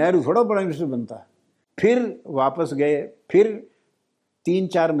तो नेहरू थोड़ा प्राइम मिनिस्टर बनता। फिर वापस गए, फिर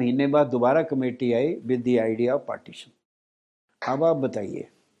 3-4 महीने बाद दोबारा कमेटी आई with the idea of partition. अब आप बताइए,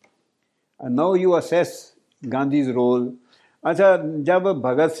 now you assess Gandhi's role. अच्छा, जब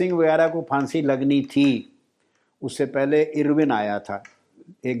भगत सिंह वगैरह को फांसी लगनी थी, उससे पहले इरविन आया था,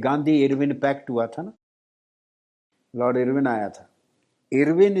 एक गांधी इरविन पैक्ट हुआ था ना, लॉर्ड इरविन आया था।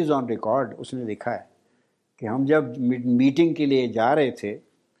 इरविन इज ऑन रिकॉर्ड, उसने लिखा है कि हम जब मीटिंग के लिए जा रहे थे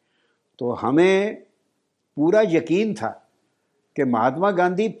तो हमें पूरा यकीन था कि महात्मा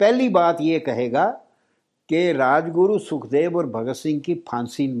गांधी पहली बात ये कहेगा कि राजगुरु सुखदेव और भगत सिंह की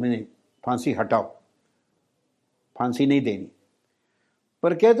फांसी हटाओ, फांसी नहीं देनी।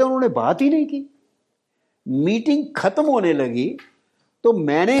 पर कहते उन्होंने बात ही नहीं की। मीटिंग खत्म होने लगी तो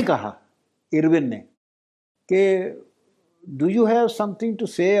मैंने कहा, इरविन ने, कि do you have something to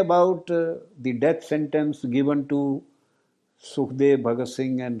say about the death sentence given to Sukhdev, Bhagat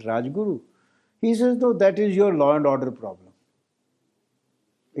Singh and Rajguru? He says no, that is your law and order problem,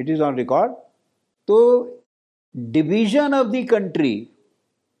 it is on record. तो division of the country,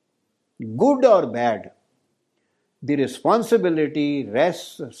 good और bad, the responsibility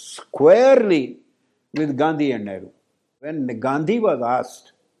rests squarely with Gandhi and Nehru. When Gandhi was asked,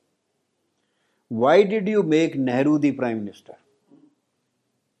 why did you make Nehru the Prime Minister?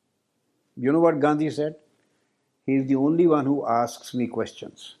 You know what Gandhi said? He is the only one who asks me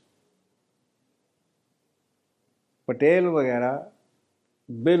questions. Patel वगैरह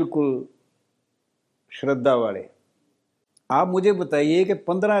बिल्कुल श्रद्धा वाले। आप मुझे बताइए कि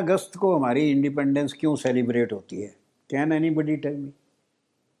 15 अगस्त को हमारी इंडिपेंडेंस क्यों सेलिब्रेट होती है? Can anybody tell me?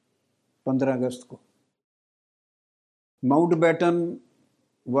 15 अगस्त को Mountbatten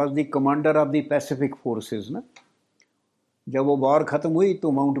was the commander of the Pacific forces ना। जब वो वॉर ख़त्म हुई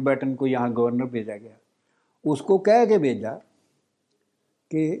तो माउंटबेटन को यहाँ गवर्नर भेजा गया। उसको कह के भेजा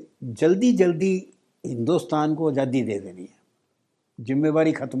कि जल्दी जल्दी हिंदुस्तान को आज़ादी दे देनी है,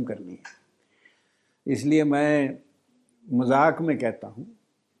 जिम्मेवारी ख़त्म करनी है। इसलिए मैं मजाक में कहता हूँ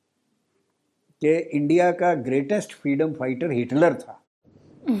कि इंडिया का ग्रेटेस्ट फ्रीडम फाइटर हिटलर था।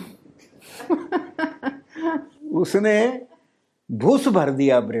 उसने घुस भर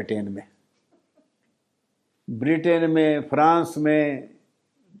दिया ब्रिटेन में, फ्रांस में,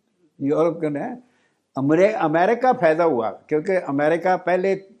 यूरोप के, अमेरिका पैदा हुआ क्योंकि अमेरिका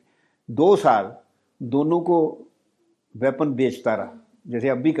पहले 2 साल दोनों को वेपन बेचता रहा, जैसे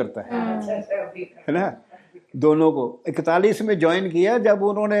अब भी करता है ना। दोनों को 41 में ज्वाइन किया जब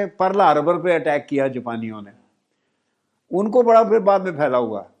उन्होंने पर्ल हार्बर पे अटैक किया जापानियों ने, उनको बड़ा फिर बाद में फैला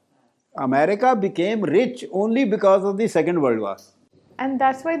हुआ। America became rich only because of the Second World War. And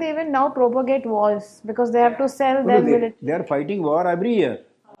that's why they even now propagate wars, because they have to sell their military. They are fighting war every year.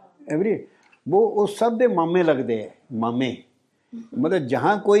 वो सब दे मामे लगते हैं, मामे, मतलब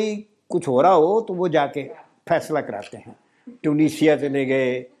जहाँ कोई कुछ हो रहा हो तो वो जाके फैसला कराते हैं। ट्यूनीशिया चले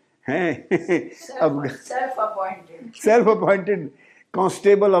गए हैं, अब self appointed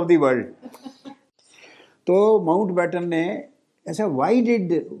constable of the world. तो माउंटबेटन ने ऐसा, why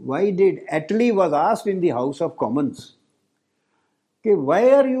did Attlee was asked in the house of Commons कि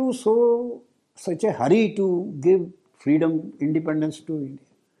why are you so such a hurry to give freedom, independence to India?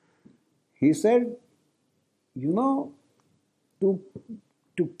 He said, you know, to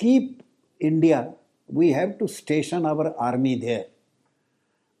keep India, we have to station our army there.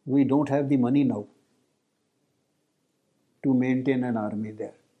 We don't have the money now to maintain an army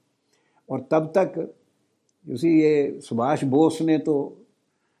there. और तब तक ये सुभाष बोस ने तो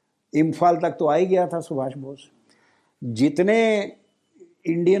इम्फाल तक तो आ ही गया था सुभाष बोस. जितने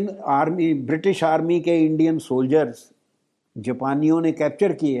इंडियन आर्मी, ब्रिटिश आर्मी के इंडियन सोल्जर्स जापानियों ने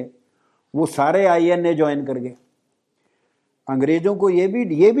कैप्चर किए, वो सारे आईएनए ज्वाइन कर गए. अंग्रेजों को ये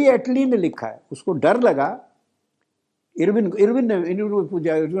भी एटली ने लिखा है, उसको डर लगा. इरविन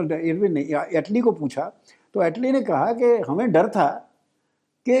ने एटली को पूछा, तो एटली ने कहा कि हमें डर था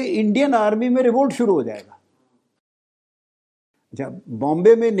कि इंडियन आर्मी में रिवोल्ट शुरू हो जाएगा. अच्छा,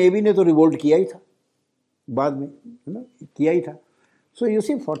 बॉम्बे में नेवी ने तो रिवोल्ट किया ही था, बाद में, है ना, किया ही था. सो यू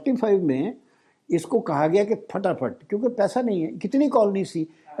सी 45 में इसको कहा गया कि फटाफट, क्योंकि पैसा नहीं है, कितनी कॉलोनी थी.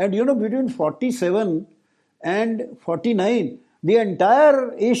 And you know between 47 and 49 the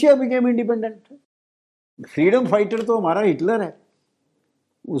entire Asia became independent. Freedom fighter तो हमारा हिटलर है.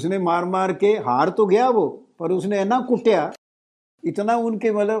 उसने मार मार के हार तो गया वो, पर उसने इतना कुटिया, इतना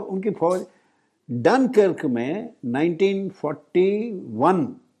उनके मतलब उनकी फौज. डनकर्क में 1941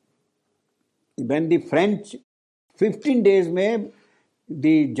 when the French 15 days में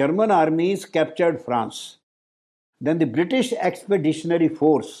the German armies captured France. Then the British expeditionary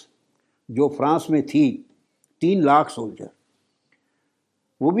force जो फ्रांस में थी 3 लाख सोल्जर,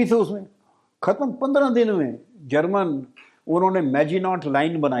 वो भी थे उसमें, खत्म 15 दिन में. जर्मन, उन्होंने मैजिनॉट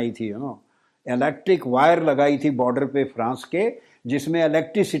लाइन बनाई थी, इलेक्ट्रिक वायर लगाई थी बॉर्डर पे फ्रांस के, जिसमें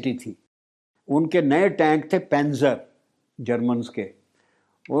इलेक्ट्रिसिटी थी. उनके नए टैंक थे पेंजर जर्मन्स के.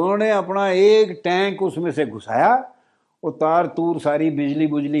 उन्होंने अपना एक टैंक उसमें से घुसाया, वो तार तूर सारी बिजली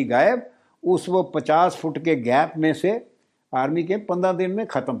बुजली गायब. उस वो 50 फुट के गैप में से आर्मी के 15 दिन में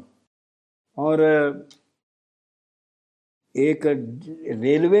ख़त्म. और एक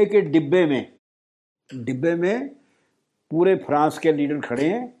रेलवे के डिब्बे में पूरे फ्रांस के लीडर खड़े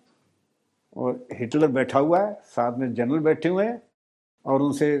हैं और हिटलर बैठा हुआ है, साथ में जनरल बैठे हुए हैं, और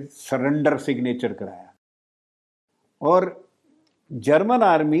उनसे सरेंडर सिग्नेचर कराया. और German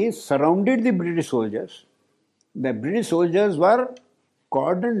army surrounded the British soldiers. The British soldiers were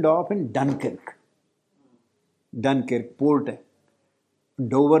कॉर्डन्ड of in डनकिर्क. डनकिर्क port है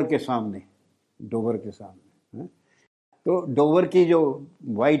डोवर के सामने. तो डोवर की जो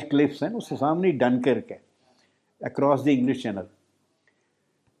वाइट क्लिफ्स हैं उसके सामने डनकिर्क है, across the English channel.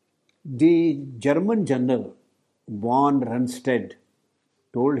 The German general von रनस्टेड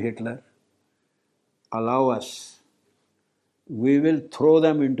told Hitler, allow us, we will throw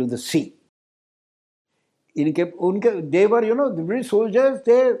them into the sea. They were, the British soldiers,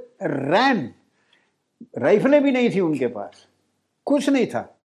 they ran. राइफलें भी नहीं थी उनके पास, कुछ नहीं था.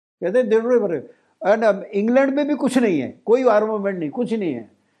 कहते and इंग्लैंड में भी कुछ नहीं है, कोई आर्मामेंट नहीं, कुछ नहीं है.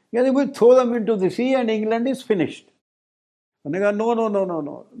 कहते we throw them into the sea and England is finished. उन्होंने कहा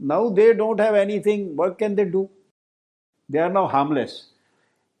no. Now they don't have anything. What can they do? They are now harmless.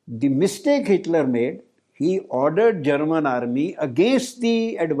 The mistake Hitler made, he ordered German army against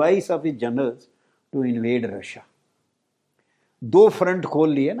the advice of his generals to invade Russia. 2 front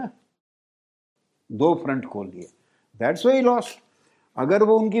खोल लिए ना, 2 front खोल लिए. That's why he lost. अगर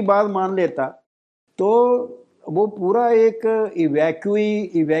वो उनकी बात मान लेता तो वो पूरा एक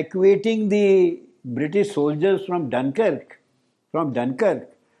evacuating the British soldiers from Dunkirk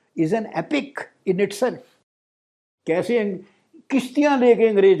is an epic in itself. कैसे किश्तियां लेके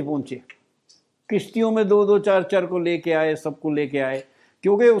अंग्रेज पहुंचे, किश्तियों में 2-2, 4-4 को लेके आए, सबको लेके आए,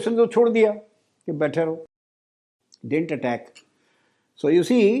 क्योंकि उसने तो छोड़ दिया कि बैठे रहो. Didn't attack. So you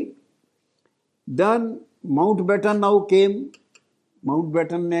see, then Mountbatten now came.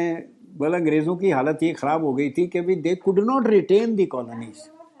 Mountbatten ने, well, अंग्रेजों की हालत ये खराब हो गई थी कि भी they could not retain the colonies.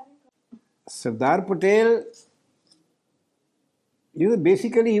 Sardar Patel,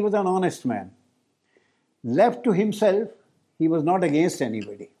 basically he was an honest man. Left to himself, he was not against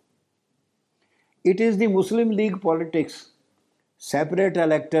anybody. It is the Muslim League politics, separate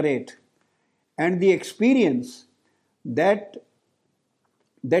electorate, and the experience that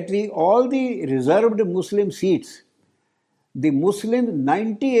all the reserved Muslim seats, the Muslims,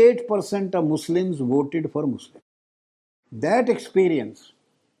 98% of Muslims voted for Muslim. That experience,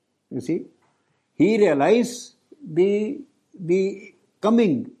 you see, he realized the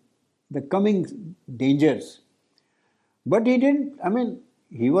coming dangers. But he didn't,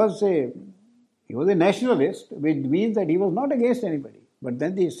 he was a nationalist, which means that he was not against anybody. But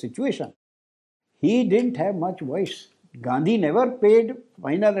then the situation, he didn't have much voice Gandhi never paid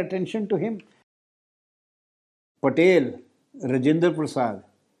final attention to him. Patel, Rajendra Prasad,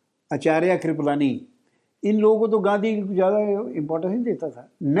 Acharya Kripalani, इन लोगों को तो गांधी ज़्यादा importance नहीं देता था,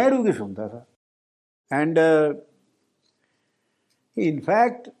 नेहरू की सुनता था. And in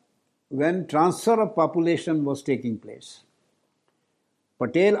fact, when transfer of population was taking place,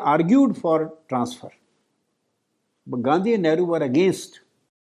 Patel argued for transfer, but Gandhi and Nehru were against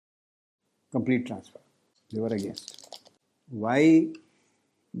complete transfer. They were against. Why?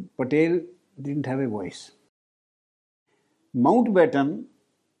 Patel didn't have a voice. Mountbatten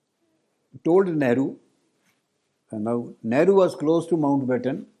told Nehru, and now Nehru was close to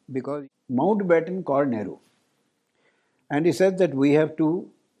Mountbatten because Mountbatten called Nehru. And he said that we have to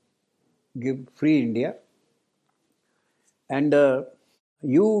give free India. And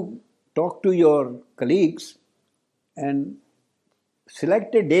you talk to your colleagues and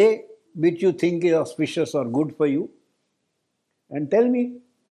select a day which you think is auspicious or good for you and tell me.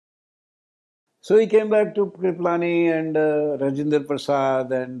 So he came back to Kripalani and Rajendra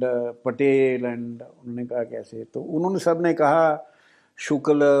Prasad and Patel and उन्होंने कहा कैसे, तो उन्होंने सब ने कहा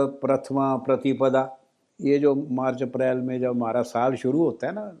शुक्ल प्रथमा प्रतिपदा, ये जो मार्च अप्रैल में जब हमारा साल शुरू होता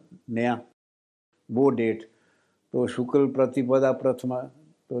है ना नया, वो डेट, तो शुक्ल प्रतिपदा प्रथमा,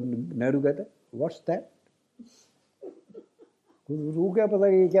 तो नेहरू कहते व्हाट्स दैट, रू क्या पता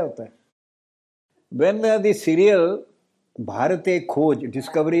ये क्या होता है. व्हेन द सीरियल भारत एक खोज,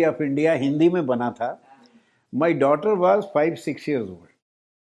 डिस्कवरी ऑफ इंडिया हिंदी में बना था, my daughter was 5-6 years old.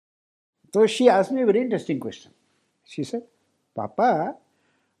 तो she asked me very interesting question. She said, पापा,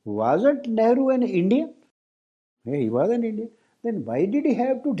 wasn't Nehru an Indian? Yeah, he was an Indian. Then why did he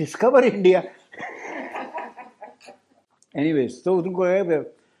have to discover India? Anyways, तो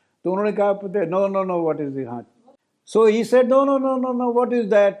उन्होंने कहा no, what is this? So he said no, what is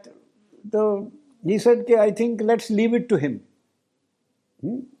that? So he said कि I think let's leave it to him.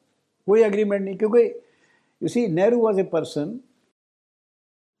 कोई agreement नहीं, क्योंकि you see Nehru was a person,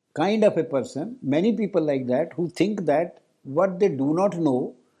 kind of a person, many people like that who think that what they do not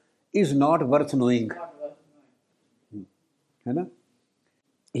know is not worth knowing. है ना?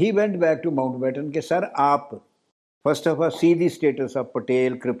 He went back to Mountbatten कि sir आप first of all see the status of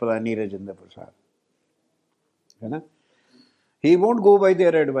Patel, Kripalani, Rajendra Prasad. है ना? He won't go by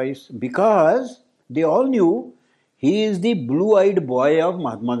their advice because they all knew he is the blue-eyed boy of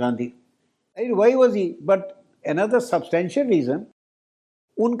Mahatma Gandhi. Why was he? But another substantial reason,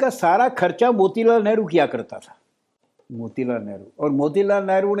 उनका सारा खर्चा मोतीलाल नेहरू किया करता था. मोतीलाल नेहरू, और मोतीलाल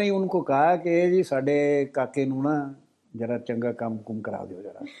नेहरू ने उनको कहा कि जी साडे काके नूं ना जरा चंगा काम कुम करा दो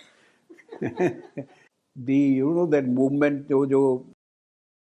जरा. You know that movement, जो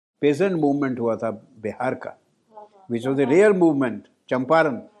peasant movement हुआ था बिहार का, which was a rare movement,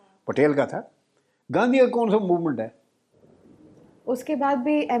 Champaran, Patel का था. गांधी का कौन सा मूवमेंट है? उसके बाद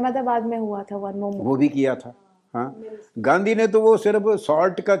भी अहमदाबाद में हुआ था वन मूवमेंट, वो भी किया था. हाँ, गांधी ने तो वो सिर्फ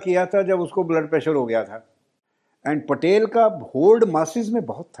सॉल्ट का किया था जब उसको ब्लड प्रेशर हो गया था. एंड पटेल का होल्ड मासेस में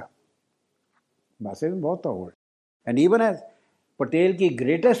बहुत था, मासेस में बहुत था hold. And even as Patel की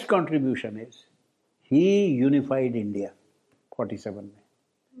greatest contribution is he unified India 47 में.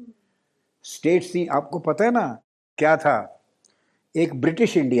 स्टेट्स थी, आपको पता है ना क्या था, एक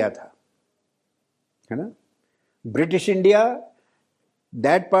ब्रिटिश इंडिया था, है ना? British India,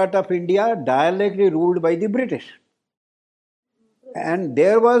 that part of India directly ruled by the British, and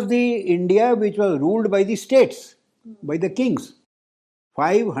there was the India which was ruled by the states, by the kings.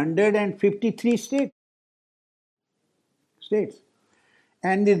 553 states,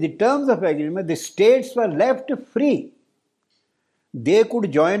 and in the terms of agreement the states were left free. They could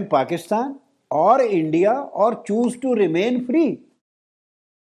join Pakistan or India or choose to remain free.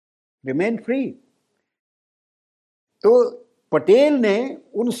 तो पटेल ने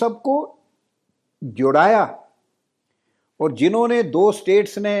उन सबको जुड़ाया, और जिन्होंने 2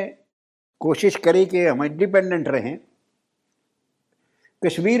 states ने कोशिश करी कि हम इंडिपेंडेंट रहें,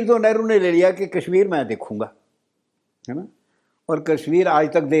 कश्मीर तो नेहरू ने ले लिया कि कश्मीर मैं देखूंगा, है ना? और कश्मीर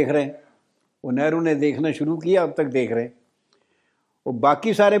आज तक देख रहे हैं, वो नेहरू ने देखना शुरू किया, अब तक देख रहे हैं. और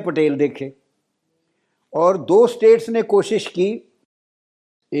बाकी सारे पटेल देखे. और 2 स्टेट्स ने कोशिश की,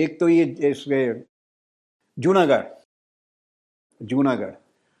 एक तो ये इसके जूनागढ़,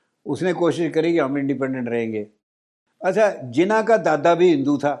 उसने कोशिश करी कि हम इंडिपेंडेंट रहेंगे. अच्छा, जिन्ना का दादा भी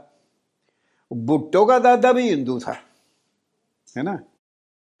हिंदू था, भुट्टो का दादा भी हिंदू था, है ना?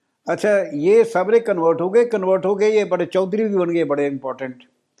 अच्छा, ये सबरे कन्वर्ट हो गए, ये बड़े चौधरी भी बन गए, बड़े important.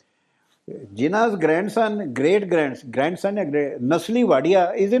 Jinnah's grandson, great grandson नस्ली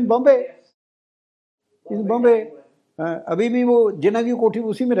वाडिया इज इन बॉम्बे. अभी भी वो जिन्ना की कोठी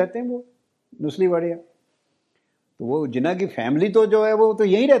उसी में रहते हैं, वो नस्ली वाडिया. तो वो जिन्ना की फैमिली तो जो है वो तो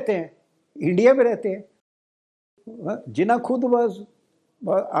यहीं रहते हैं, इंडिया में रहते हैं। जिन्ना खुद वाज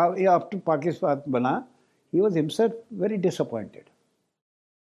आफ्टर पाकिस्तान बना, he was himself very disappointed.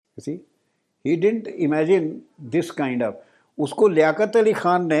 You see, he didn't imagine this kind of. उसको लियाकत अली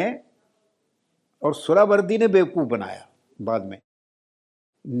खान ने और सुहरावर्दी ने बेवकूफ बनाया बाद में.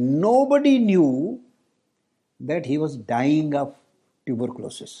 Nobody knew that he was dying of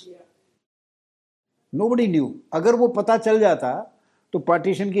tuberculosis. Nobody knew. अगर वो पता चल जाता तो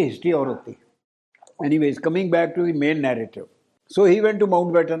पार्टीशन की हिस्ट्री और होती. Anyways, coming back to the main narrative. So he went to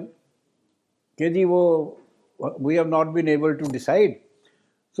Mountbatten. कि जी वो we have not been able to decide.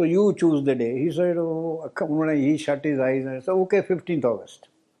 So you choose the day. He said, oh, he shut his eyes and said, okay, 15th August.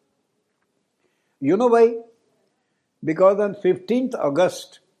 You know why? Because on 15th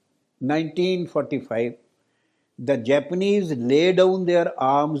August 1945, the Japanese lay down their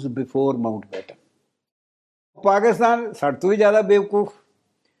arms before Mountbatten. Pakistan साढ़े तो भी ज़्यादा बेवकूफ.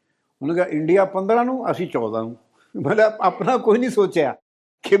 उन्होंने कहा India 15 ਨੂੰ ਅਸੀਂ 14 ਨੂੰ. मतलब अपना कोई नहीं सोचा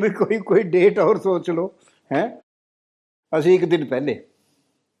कि भी कोई डेट और सोच लो हैं. ਅਸੀਂ एक दिन पहले.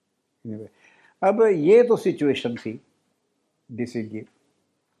 अब ये तो सिचुएशन थी. दिस इज ये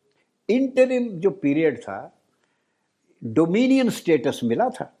इंटरिम जो पीरियड था, डोमिनियन स्टेटस मिला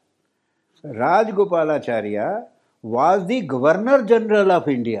था. Rajagopalachari was the governor general of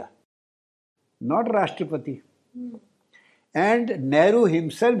India, not राष्ट्रपति. And Nehru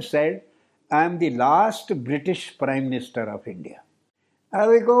himself said, I am the last British prime minister of India.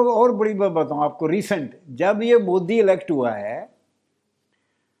 अब एक और बड़ी बात बताऊं आपको. रिसेंट जब ये मोदी इलेक्ट हुआ है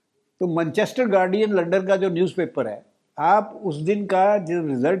तो मैनचेस्टर गार्डियन लंदन का जो न्यूज़पेपर है, आप उस दिन का जो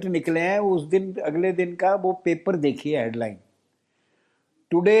रिजल्ट निकले हैं उस दिन अगले दिन का वो पेपर देखिए. Headline,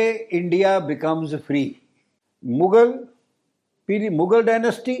 today India becomes free. Mughal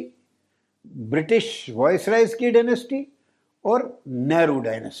dynasty, British वॉइसरायज की डायनेस्टी और नेहरू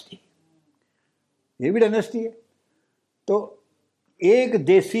डायनेस्टी, ये भी डायनेस्टी है. तो एक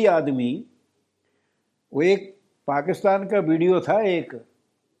देसी आदमी, वो एक पाकिस्तान का वीडियो था एक,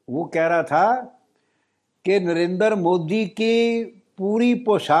 वो कह रहा था कि नरेंद्र मोदी की पूरी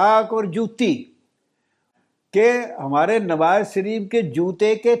पोशाक और जूती के हमारे नवाज शरीफ के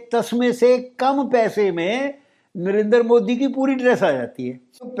जूते के तस्मे से कम पैसे में नरेंद्र मोदी की पूरी ड्रेस आ जाती है.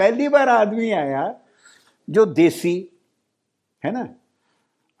 तो पहली बार आदमी आया जो देसी है ना.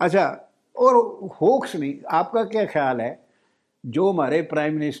 अच्छा, और होक्स नहीं. आपका क्या ख्याल है, जो हमारे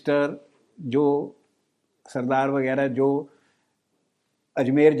प्राइम मिनिस्टर, जो सरदार वगैरह जो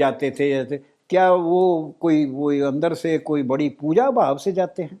अजमेर जाते थे, जैसे क्या वो अंदर से कोई बड़ी पूजा भाव से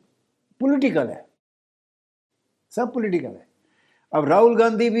जाते हैं? पॉलिटिकल है, सब पॉलिटिकल है. अब राहुल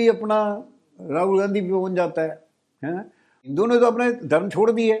गांधी भी पहुंच जाता है ना. हिंदुओं ने तो अपने धर्म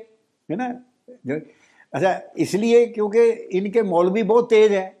छोड़ दिए है ना. अच्छा, इसलिए क्योंकि इनके मौलवी बहुत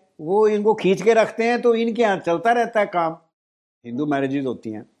तेज हैं, वो इनको खींच के रखते हैं, तो इनके यहाँ चलता रहता है काम. हिंदू मैरिजेज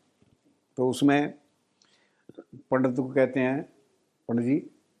होती हैं तो उसमें पंडित को कहते हैं, पंडित जी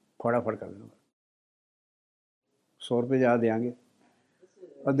फटाफट कर लो, 100 रुपये ज़्यादा देंगे,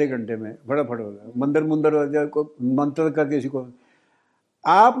 आधे घंटे में फटाफट हो गया. मंत्र का किसी को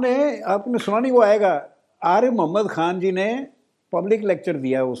आपने सुना नहीं, वो आएगा. आर्य मोहम्मद खान जी ने पब्लिक लेक्चर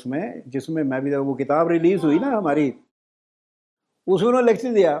दिया उसमें, जिसमें मैं भी, वो किताब रिलीज हुई ना हमारी, उसमें उन्होंने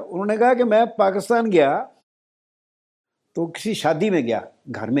लेक्चर दिया. उन्होंने कहा कि मैं पाकिस्तान गया तो किसी शादी में गया,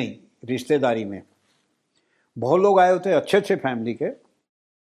 घर में ही रिश्तेदारी में, बहुत लोग आए होते, अच्छे अच्छे फैमिली के,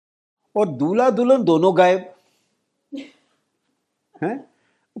 और दूल्हा दुल्हन दोनों गायब हैं.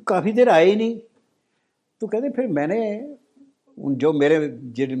 काफ़ी देर आए ही नहीं. तो कहते फिर मैंने जो मेरे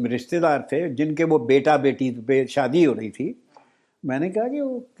रिश्तेदार थे जिनके वो बेटा बेटी शादी हो रही थी, मैंने कहा कि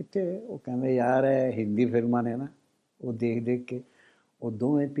वो कितने, वो कहते यार है हिंदी फिल्मा ने ना, वो देख देख के वो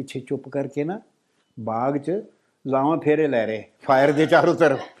दोवें पीछे चुप करके ना बाग च लावा फेरे लै रहे, फायर दे चारों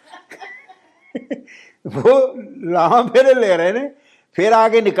तरफ वो लावा फेरे ले रहे ने, फिर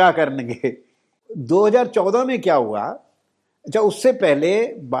आगे निकाह करनेंगे. 2014 में क्या हुआ, अच्छा उससे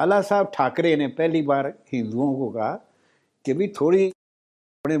पहले बाला साहब ठाकरे ने पहली बार हिंदुओं को कहा कि भी थोड़ी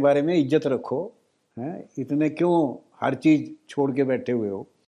अपने बारे में इज्जत रखो, हैं इतने क्यों हर चीज छोड़ के बैठे हुए हो,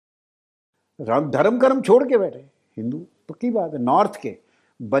 धर्म कर्म छोड़ के बैठे हिंदू. पक्की बात है. नॉर्थ के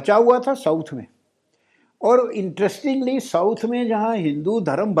बचा हुआ था साउथ में, और इंटरेस्टिंगली साउथ में जहां हिंदू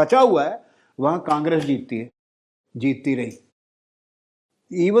धर्म बचा हुआ है वहां कांग्रेस जीतती रही.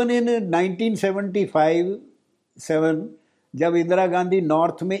 इवन इन 1975-7 जब इंदिरा गांधी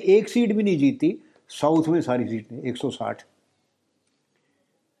नॉर्थ में एक सीट भी नहीं जीती, साउथ में सारी सीटें 160,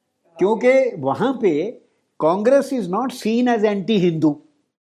 क्योंकि वहां पे Congress is not seen as anti Hindu.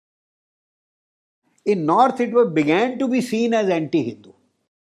 In North, it began to be seen as anti-Hindu.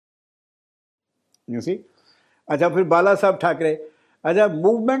 You see? अच्छा, फिर बाला साहब ठाकरे, अच्छा,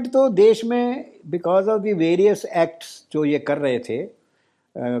 मूवमेंट तो देश में because of the various acts जो ये कर रहे थे,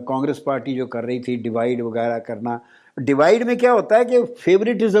 कांग्रेस पार्टी जो कर रही थी, डिवाइड वगैरह करना. डिवाइड में क्या होता है कि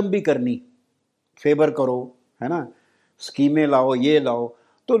फेवरेटिज्म भी करनी, फेवर करो, है ना, स्कीमें लाओ, ये लाओ.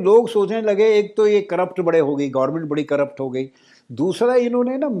 तो लोग सोचने लगे एक तो ये करप्ट बड़े हो गई, गवर्नमेंट बड़ी करप्ट हो गई. दूसरा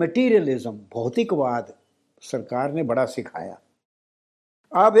इन्होंने ना मटीरियलिज्म, भौतिकवाद सरकार ने बड़ा सिखाया.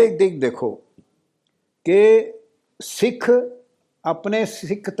 आप एक देखो कि सिख अपने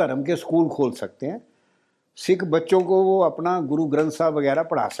सिख धर्म के स्कूल खोल सकते हैं, सिख बच्चों को वो अपना गुरु ग्रंथ साहब वगैरह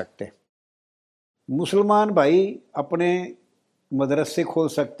पढ़ा सकते हैं. मुसलमान भाई अपने मदरसे खोल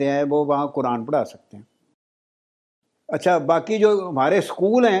सकते हैं, वो वहाँ कुरान पढ़ा सकते हैं. अच्छा, बाकी जो हमारे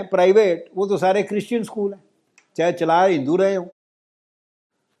स्कूल हैं प्राइवेट, वो तो सारे क्रिश्चियन स्कूल हैं, चाहे चला हिंदू रहे हो,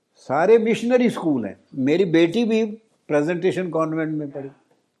 सारे मिशनरी स्कूल हैं. मेरी बेटी भी प्रेजेंटेशन कॉन्वेंट में पढ़ी,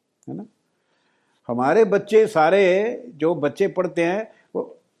 है ना. हमारे बच्चे सारे जो बच्चे पढ़ते हैं,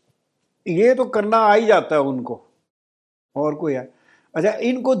 वो ये तो करना आ ही जाता है उनको, और कोई है. अच्छा,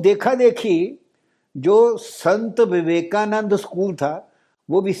 इनको देखा देखी जो संत विवेकानंद स्कूल था,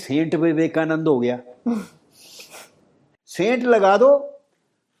 वो भी सेंट विवेकानंद हो गया. सेंट लगा दो,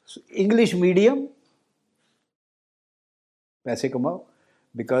 इंग्लिश मीडियम, पैसे कमाओ,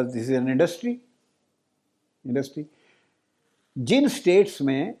 because this is an industry. Jin states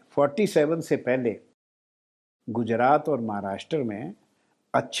में 47 से पहले, गुजरात और महाराष्ट्र में,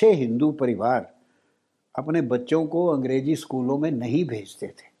 अच्छे हिंदू परिवार अपने बच्चों को अंग्रेजी स्कूलों में नहीं भेजते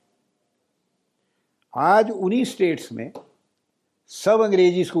थे, आज उन्हीं स्टेट्स में सब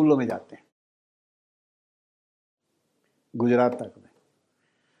अंग्रेजी स्कूलों में जाते हैं, गुजरात तक में.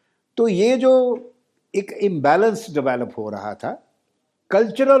 तो ये जो एक इम्बैलेंस डेवलप हो रहा था,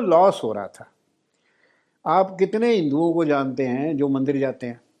 कल्चरल लॉस हो रहा था. आप कितने हिंदुओं को जानते हैं जो मंदिर जाते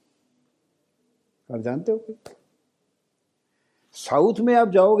हैं? आप जानते हो कोई? साउथ में आप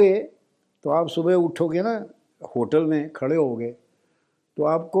जाओगे तो आप सुबह उठोगे ना, होटल में खड़े होगे तो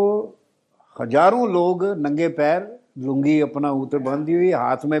आपको हजारों लोग नंगे पैर, लुंगी अपना ऊपर बांधी हुई,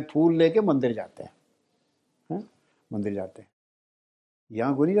 हाथ में फूल लेके मंदिर जाते हैं, मंदिर जाते हैं.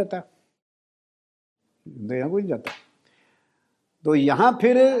 यहाँ कोई नहीं जाता, यहाँ कोई नहीं जाता. तो यहाँ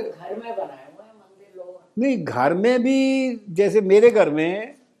फिर घर में बनाए हुए हैं मंदिर लोग. नहीं, घर में भी, जैसे मेरे घर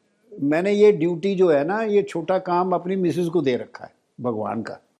में मैंने ये ड्यूटी जो है ना, ये छोटा काम अपनी मिसेस को दे रखा है भगवान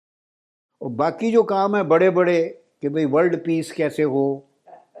का, और बाकी जो काम है बड़े बड़े कि भाई वर्ल्ड पीस कैसे हो,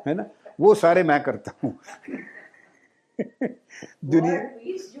 है ना, वो सारे मैं करता हूँ. दुनिया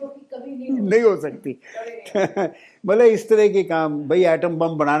जो कि कभी नहीं हो सकती. मतलब इस तरह के काम, भाई एटम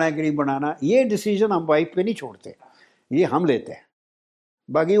बम बनाना है कि नहीं बनाना, ये डिसीजन हम वाइफ पे नहीं छोड़ते, ये हम लेते हैं.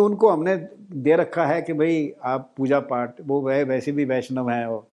 बाकी उनको हमने दे रखा है कि भाई आप पूजा पाठ, वो वैसे भी वैष्णव हैं.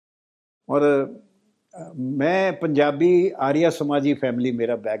 और मैं पंजाबी आर्य समाजी फैमिली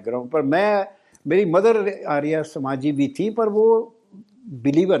मेरा बैकग्राउंड, पर मेरी मदर आर्य समाजी भी थी, पर वो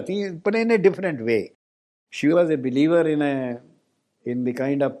बिलीवर थी, पर in a different way. She was a believer in the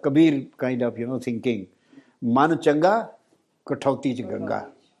kind of Kabir kind of thinking, मन चंगा कठौती च गंगा,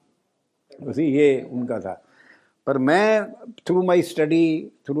 उसी ये उनका था. पर मैं through my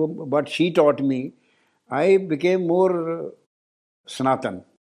study, through what she taught me, I became more Sanatan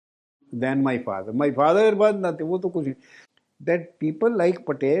than my father. My father was nothing, वो तो कुछ नहीं. That people like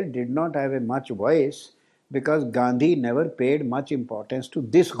Patel did not have a much voice because Gandhi never paid much importance to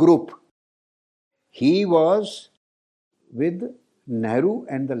this group. He was with Nehru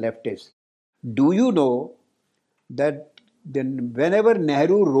and the leftists. Do you know that whenever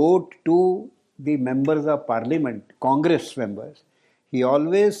Nehru wrote to the members of parliament, Congress members, he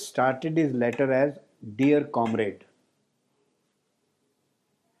always started his letter as "Dear Comrade."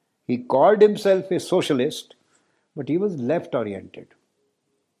 He called himself a socialist, but he was left-oriented,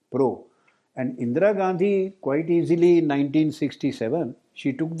 pro. And Indira Gandhi, quite easily in 1967,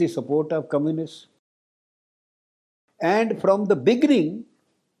 she took the support of communists. And from the beginning,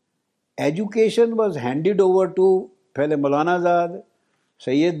 education was handed over to पहले मौलाना आज़ाद,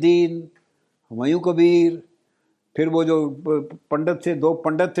 सैयदीन, हुमायूं कबीर, फिर वो जो पंडित थे, 2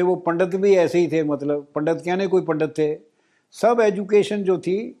 पंडित थे, वो पंडित भी ऐसे ही थे, मतलब पंडित क्या नहीं, कोई पंडित थे. सब एजुकेशन जो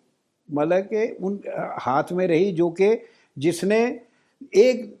थी मतलब कि उन हाथ में रही, जो कि जिसने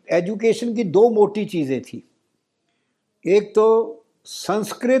एक एजुकेशन की 2 मोटी चीज़ें थी. एक तो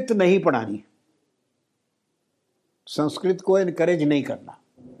संस्कृत नहीं पढ़ानी, संस्कृत को इनकरेज नहीं करना.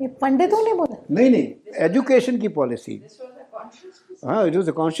 ये पंडितों ने बोला? नहीं, एजुकेशन की पॉलिसी. हाँ, it was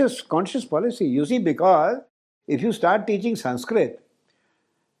a conscious policy. You see, because if you start teaching Sanskrit,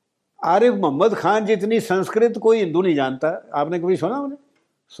 Arif Mohammad Khan जितनी संस्कृत कोई हिंदू नहीं जानता। आपने कभी सुना उन्हें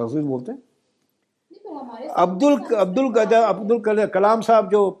संस्कृत बोलते हैं? अब्दुल कलाम साहब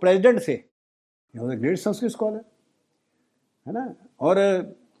जो प्रेसिडेंट थे, ग्रेट संस्कृत स्कॉलर है ना। और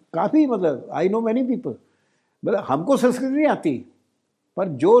काफ़ी मतलब आई नो मैनी पीपल, मतलब हमको संस्कृत नहीं आती, पर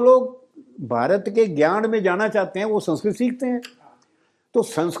जो लोग भारत के ज्ञान में जाना चाहते हैं वो संस्कृत सीखते हैं। तो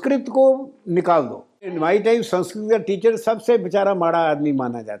संस्कृत को निकाल दो। इन माई टाइम संस्कृत का टीचर सबसे बेचारा माड़ा आदमी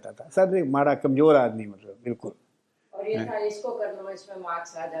माना जाता था, सबसे माड़ा कमजोर आदमी, मतलब बिल्कुल। और ये था इसको कर लो इसमें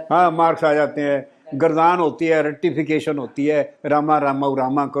मार्क्स आ जाते हैं। हाँ, मार्क्स आ जाते हैं, गर्दान होती है, रेक्टिफिकेशन होती है, रामा रामा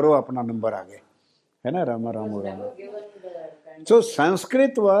रामा करो अपना नंबर आ गए, है ना, Rama Rama Rama. So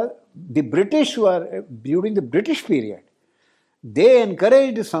Sanskrit was, the British were, during the British period, they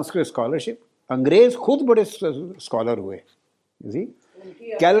encouraged Sanskrit scholarship. अंग्रेज खुद बड़े स्कॉलर हुए।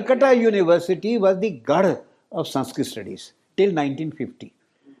 कैलकाटा यूनिवर्सिटी वॉज द गढ़ ऑफ संस्कृत स्टडीज टिल 1950।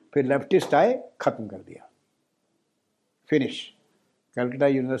 फिर लेफ्टिस्ट आए, खत्म कर दिया, finish. Calcutta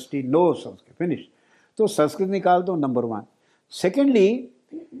university no Sanskrit, finish. तो संस्कृत निकाल दो, नंबर 1। सेकेंडली,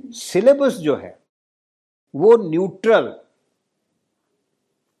 सिलेबस जो है वो न्यूट्रल,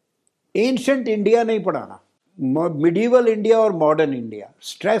 एंशंट इंडिया नहीं पढ़ाना, मिडिवल इंडिया और modern India,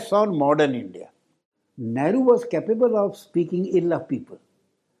 stress on modern India. Nehru was capable of speaking ill of people,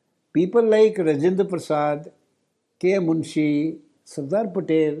 people like Rajendra Prasad, के मुंशी, सरदार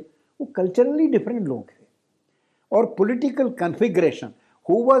पटेल, वो कल्चरली डिफरेंट लोग थे। और political configuration,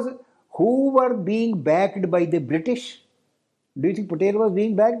 who were being backed by the British? Do you think Patel was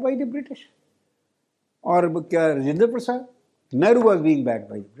being backed by the British? और क्या Rajendra Prasad? Nehru was being backed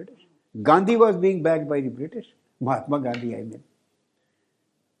by the British. Gandhi was being backed by the British. Mahatma Gandhi, I mean.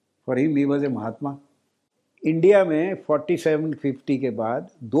 For him, he was a Mahatma. India में 47-50 के बाद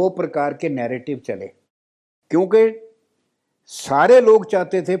दो प्रकार के narrative चले, क्योंकि सारे लोग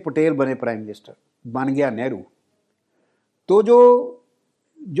चाहते थे पटेल बने प्राइम मिनिस्टर, बन गया नेहरू। तो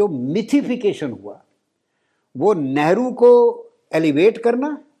जो मिथिफिकेशन हुआ वो नेहरू को एलिवेट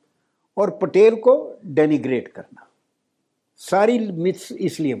करना और पटेल को डेनिग्रेट करना, सारी मिथ्स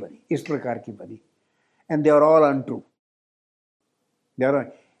इसलिए बनी, इस प्रकार की बनी। And they are all untrue.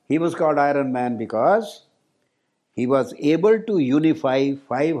 He was called iron man because he was able to unify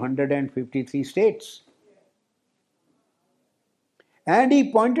 553 states. And he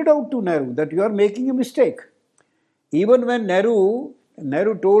pointed out to Nehru that you are making a mistake. Even when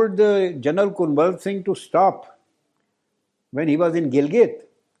Nehru told General Kunwal Singh to stop when he was in Gilgit,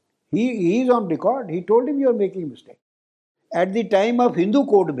 he is on record. He told him you are making a mistake. At the time of Hindu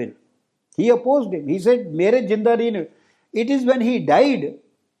Code Bill, he opposed him. He said, मेरे जिंदा नहीं। It is when he died,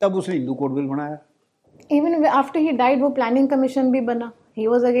 तब उसने Hindu code bill बनाया। Even after he died, वो planning commission भी बना. He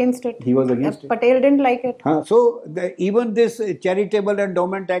was against it. He was against it. Patel didn't like it. हाँ, so even this charitable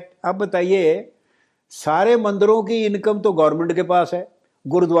endowment act, अब बताइए, सारे मंदिरों की इनकम तो गवर्नमेंट के पास है,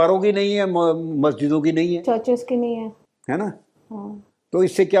 गुरुद्वारों की नहीं है, मस्जिदों की नहीं है, चर्चेस की नहीं है ना। हाँ। तो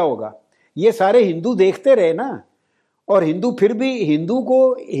इससे क्या होगा? ये सारे हिंदू देखते रहे ना, और हिंदू फिर भी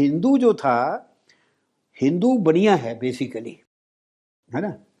हिंदू जो था, हिंदू बनिया है बेसिकली, है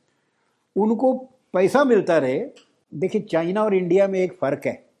ना, उनको पैसा मिलता रहे। देखिए, चाइना और इंडिया में एक फ़र्क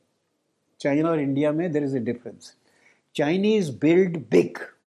है। चाइना और इंडिया में there is a difference. Chinese build big,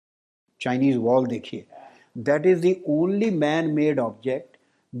 Chinese wall देखिए, that is the only man made object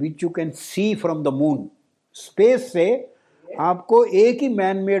which you can see from the moon. Space से आपको एक ही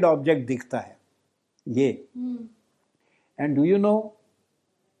मैन मेड ऑब्जेक्ट दिखता है, ये। And do you know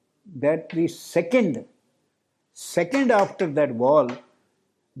that the second after that wall,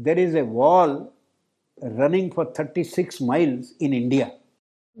 there is a wall running for 36 miles in India.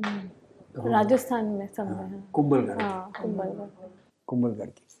 Rajasthan में समझा है, कुंभलगढ़। हाँ, कुंभलगढ़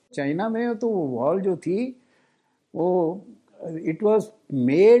की। चाइना में तो वो वॉल जो थी वो it was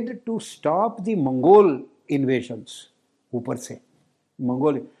made to stop the Mongol इन्वेशंस। ऊपर से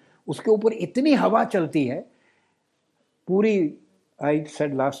मंगोल, उसके ऊपर इतनी हवा चलती है पूरी। आई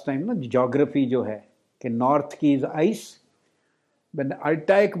सेड लास्ट टाइम ना, ज्योग्राफी जो है कि नॉर्थ की is ice, when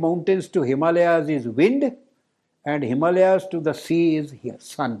Altai mountains to Himalayas is wind, and Himalayas to the sea is here,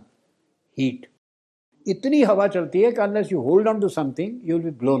 sun, heat. इतनी हवा चलती है कि unless you hold on to something, you will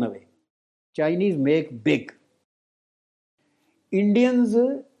be blown away. Chinese make big. Indians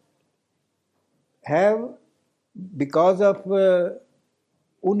have, because of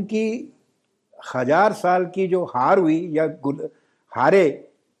उनकी 1000 साल की जो हार हुई या हारे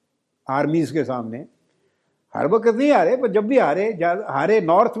आर्मीज के सामने, हर वक्त नहीं हारे, पर जब भी हारे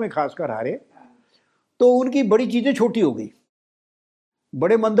नॉर्थ में खासकर हारे, तो उनकी बड़ी चीज़ें छोटी हो गई।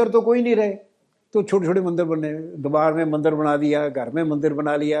 बड़े मंदिर तो कोई नहीं रहे, तो छोटे छोटे मंदिर बने, द्वार में मंदिर बना दिया, घर में मंदिर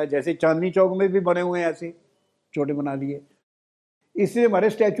बना लिया, जैसे चांदनी चौक में भी बने हुए हैं ऐसे छोटे बना लिए, इससे हमारे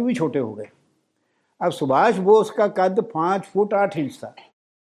स्टैचू भी छोटे हो गए। अब सुभाष बोस का कद 5 फुट 8 इंच था,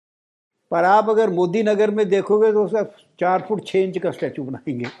 पर आप अगर मोदी नगर में देखोगे तो उसका 4 फुट 6 इंच का स्टैचू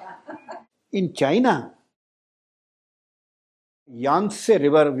बनाएंगे। इन चाइना यांगत्से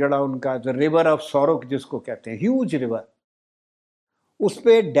रिवर जड़ा उनका, द रिवर ऑफ सौरो जिसको कहते हैं, ह्यूज रिवर, उस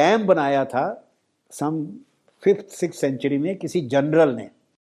पे डैम बनाया था सम 5th 6th सेंचुरी में किसी जनरल ने।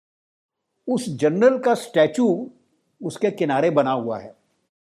 उस जनरल का स्टैचू उसके किनारे बना हुआ है।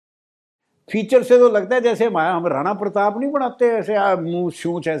 फीचर से तो लगता है जैसे हम राणा प्रताप नहीं बनाते ऐसे मुंह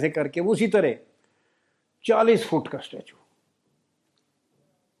शूच ऐसे करके, उसी तरह 40 फुट का स्टैचू,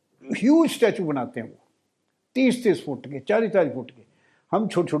 ह्यूज स्टैचू बनाते हैं वो, 30-30 फुट के, 40-40 फुट के, हम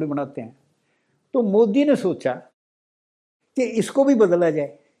छोटे छोटे बनाते हैं। तो मोदी ने सोचा कि इसको भी बदला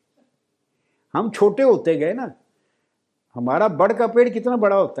जाए। हम छोटे होते गए ना, हमारा बड़ का पेड़ कितना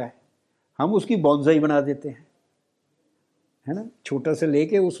बड़ा होता है, हम उसकी बॉन्साई बना देते हैं, है ना, छोटा से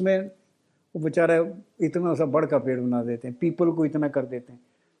लेके उसमें वो बेचारा इतना सा बड़ का पेड़ बना देते हैं, पीपल को इतना कर देते हैं।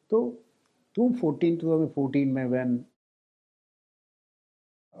 तो 2014 में when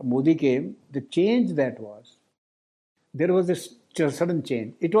Modi came, the change that was, there was a sudden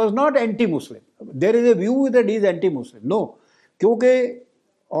change. It was not anti-Muslim. There is a view that he is anti-Muslim. No, क्योंकि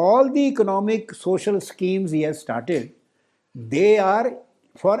all the economic social schemes he has started, they are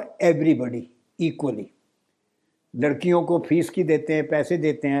for everybody equally. लड़कियों को fees की देते हैं, पैसे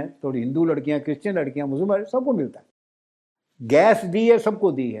देते हैं, तो हिंदू लड़कियां, क्रिश्चियन लड़कियां, मुसलमान, सबको मिलता है। गैस दी है,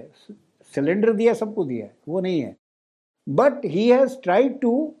 सबको दी है, सिलेंडर दिया, सबको दिया है, वो नहीं है। But he has tried to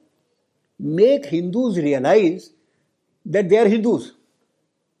make Hindus realize that they are Hindus.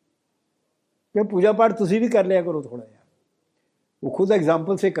 कि पूजा पाठ तुसी भी कर लिया करो थोड़ा यार। वो खुद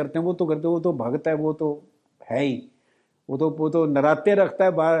एग्जाम्पल से करते हैं, वो तो करते हैं, वो तो भक्त है, वो तो है ही, वो तो नराते रखता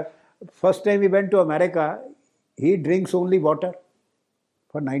है बाहर। First time he went to America, he drinks only water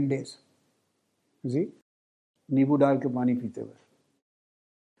for 9 days, जी, नींबू डाल के पानी पीते बस।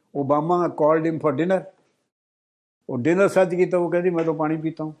 Obama called him for dinner, और डिनर सच की तो वो कहती मैं तो पानी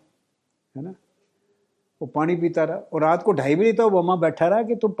पीता हूँ, है ना, वो पानी पीता रहा। और रात को 2:30 बजे तो ओबामा बैठा रहा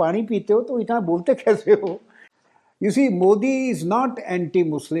कि तुम पानी पीते हो तो इतना बोलते कैसे हो। You see, Modi is not anti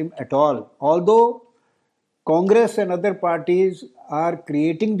Muslim at all, although Congress and other parties are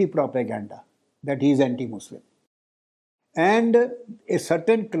creating the propaganda that he is anti Muslim, and a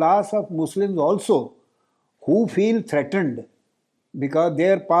certain class of Muslims also who feel threatened because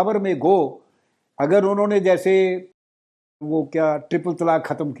their power में गो। अगर उन्होंने जैसे वो क्या triple तलाक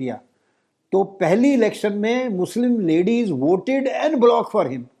खत्म किया, तो पहली इलेक्शन में मुस्लिम ladies voted and block for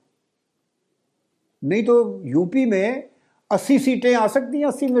him. नहीं तो यूपी में 80 सीटें आ सकती हैं,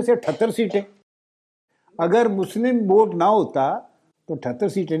 80 में से 78 सीटें। अगर मुस्लिम वोट ना होता तो 78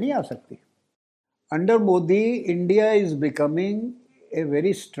 सीटें नहीं आ सकती। Under Modi India is becoming a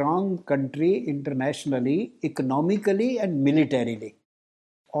very strong country internationally, economically and militarily.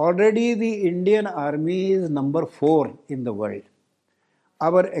 Already the Indian army is number 4 in the world.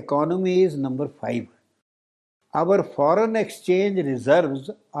 Our economy is number 5. Our foreign exchange reserves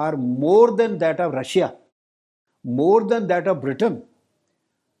are more than that of Russia, more than that of Britain.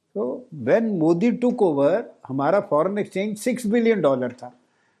 So when Modi took over, हमारा foreign exchange $6 billion था,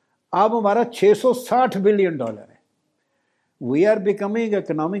 अब हमारा $660 billion है. We are becoming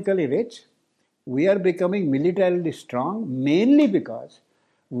economically rich, we are becoming militarily strong, mainly because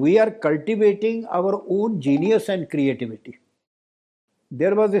we are cultivating our own genius and creativity.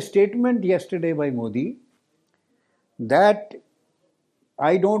 There was a statement yesterday by Modi that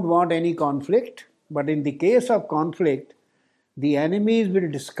I don't want any conflict, but in the case of conflict, the enemies will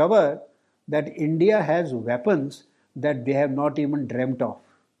discover that India has weapons that they have not even dreamt of.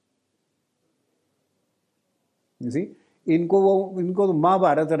 You see, इनको तो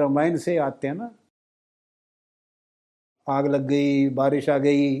महाभारत रामायण से आते हैं ना, आग लग गई, बारिश आ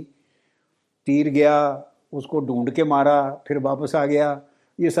गई, तीर गया, उसको ढूंढ के मारा, फिर वापस आ गया,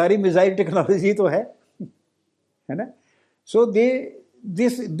 ये सारी मिसाइल टेक्नोलॉजी तो है ना. So they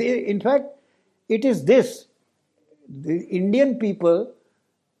in fact it is this Indian people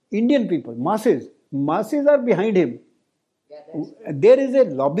masses are behind him. There is a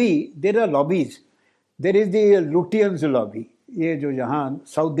lobby, there are lobbies. There is the Lutyens lobby, ये जो यहाँ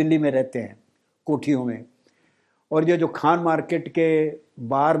साउथ दिल्ली में रहते हैं कोठियों में, और ये जो खान मार्केट के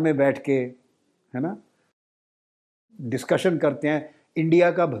बार में बैठ के, है ना, डिस्कशन करते हैं,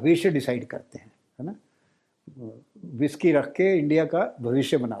 इंडिया का भविष्य डिसाइड करते हैं, है ना, विस्की रख के इंडिया का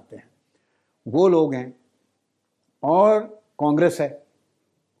भविष्य बनाते हैं, वो लोग हैं. और कांग्रेस है,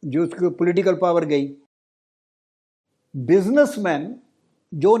 जो उसकी पॉलिटिकल पावर गई। बिजनेसमैन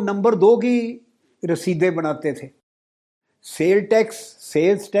जो नंबर 2 की रसीदें बनाते थे,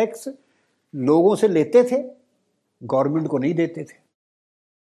 सेल्स टैक्स लोगों से लेते थे, गवर्नमेंट को नहीं देते थे।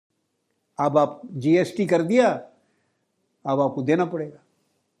 अब आप जीएसटी कर दिया, अब आपको देना पड़ेगा।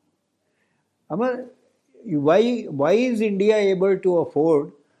 Why is India able to afford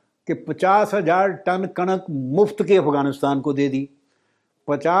कि 50,000 टन कणक मुफ्त के अफगानिस्तान को दे दी,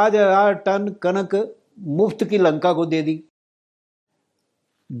 50,000 टन कणक मुफ्त की लंका को दे दी,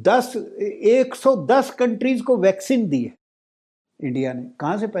 110 कंट्रीज को वैक्सीन दी है इंडिया ने।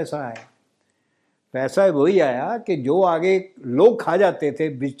 कहाँ से पैसा आया? पैसा वही आया कि जो आगे लोग खा जाते थे,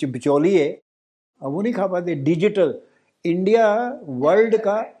 बिचौलिए, अब वो नहीं खा पाते। डिजिटल इंडिया वर्ल्ड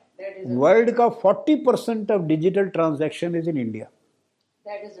का 40% of digital transaction is in India.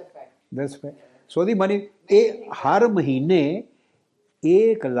 That's fact. So the money हर महीने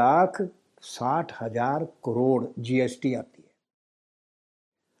 1,60,000 करोड़ जीएसटी आती है,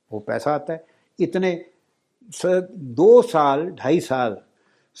 वो पैसा आता है। इतने 2 साल 2.5 साल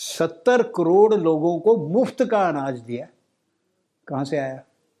 70 करोड़ लोगों को मुफ्त का अनाज दिया। कहाँ से आया?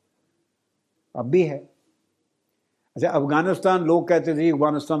 अब भी है। अच्छा, अफगानिस्तान, लोग कहते थे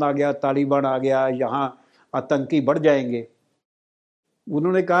अफगानिस्तान आ गया, तालिबान आ गया, यहाँ आतंकी बढ़ जाएंगे।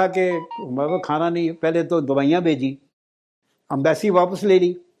 उन्होंने कहा कि खाना नहीं, पहले तो दवाइयाँ भेजी, अम्बेसी वापस ले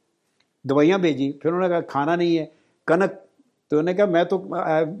ली, दवाइयाँ भेजी, फिर उन्होंने कहा खाना नहीं है, कनक, तो उन्होंने कहा मैं तो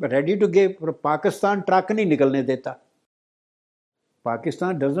ready to give. Pakistan truck नहीं निकलने देता,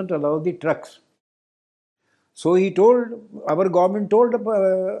 Pakistan doesn't allow the trucks. So he told, our government told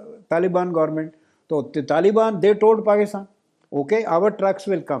Taliban government, तो Taliban they told Pakistan, okay our trucks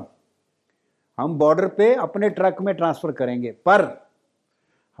will come, हम बॉर्डर पे अपने ट्रक में ट्रांसफर करेंगे, पर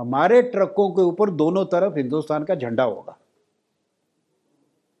हमारे ट्रकों के ऊपर दोनों तरफ हिंदुस्तान का झंडा होगा।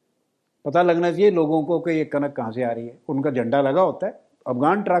 पता लगना चाहिए लोगों को कि ये कनक कहाँ से आ रही है। उनका झंडा लगा होता है,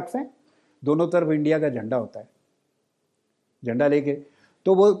 अफगान ट्रक्स हैं, दोनों तरफ इंडिया का झंडा होता है, झंडा लेके,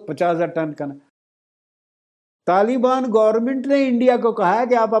 तो वो 50,000 टन कनक। तालिबान गवर्नमेंट ने इंडिया को कहा है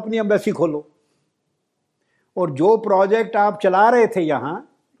कि आप अपनी एम्बेसी खोलो, और जो प्रोजेक्ट आप चला रहे थे यहाँ,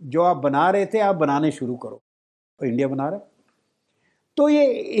 जो आप बना रहे थे, आप बनाने शुरू करो। और इंडिया बना रहा है। तो ये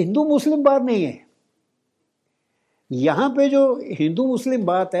हिंदू मुस्लिम बात नहीं है। यहाँ पे जो हिंदू मुस्लिम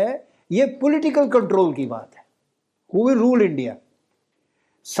बात है, ये पॉलिटिकल कंट्रोल की बात है। Who will rule India?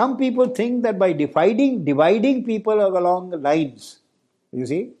 Some people think that by dividing people along lines, you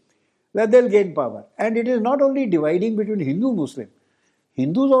see, that they'll gain power. And it is not only dividing between Hindu Muslim.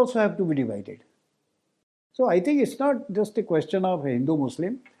 Hindus also have to be divided. So I think it's not just a question of Hindu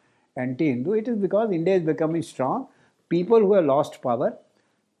Muslim, anti-Hindu. It is because India is becoming strong. People who have lost power,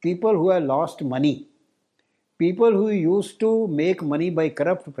 people who have lost money, people who used to make money by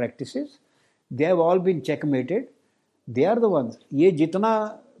corrupt practices, they have all been checkmated. They are the ones. ये जितना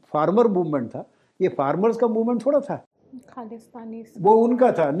farmer movement था, ये farmers का movement थोड़ा था, खालिस्तानी वो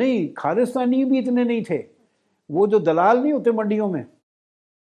उनका था। नहीं, खालिस्तानी भी इतने नहीं थे। वो जो दलाल नहीं होते मंडियों में,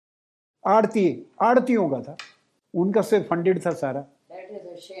 आड़तियों का था, उनका से फंडेड था सारा।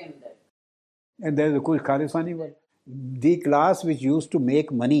 एंड देयर इज कुछ खालिस्तानी वाला, the class which used to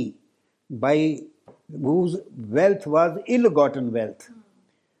make money by whose wealth was ill-gotten wealth,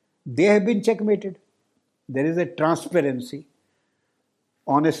 they have been checkmated. There is a transparency,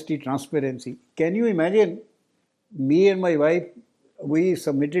 honesty, transparency. Can you imagine, me and my wife, we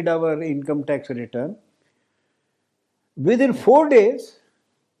submitted our income tax return. Within 4 days,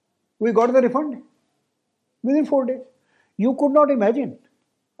 we got the refund. Within 4 days. You could not imagine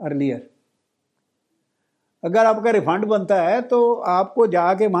earlier. अगर आपका refund बनता है तो आपको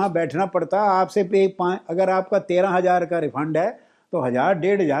जाके वहाँ बैठना पड़ता, आपसे पे अगर आपका 13,000 का रिफंड है तो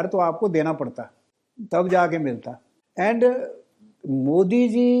 1,000-1,500 तो आपको देना पड़ता, तब जाके मिलता। And Modi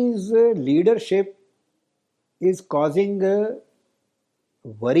ji's leadership is causing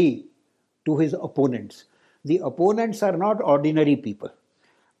worry to his opponents. The opponents are not ordinary people,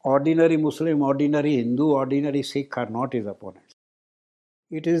 ordinary Muslim, ordinary Hindu, ordinary Sikh are not his opponents.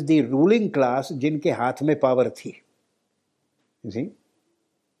 It is the ruling class जिनके हाथ में पावर थी, जी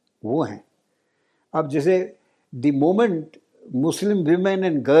वो हैं। अब जैसे the moment Muslim women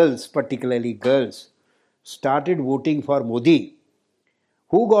and girls, particularly girls, started voting for Modi,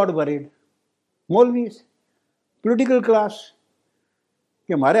 who got worried? Maulvis, political class,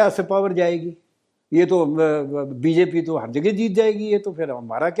 कि हमारे हाथ से पावर जाएगी, ये तो बीजेपी तो हर जगह जीत जाएगी, ये तो फिर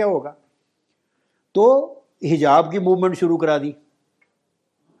हमारा क्या होगा। तो हिजाब की मूवमेंट शुरू करा दी,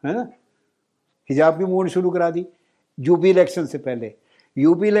 है ना, हिजाब की मूवमेंट शुरू करा दी यूपी इलेक्शन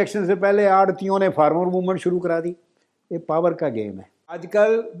से पहले। आड़तियों ने फार्मर मूवमेंट शुरू करा दी। ये पावर का गेम है।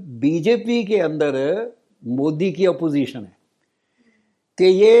 आजकल बीजेपी के अंदर मोदी की अपोजिशन है कि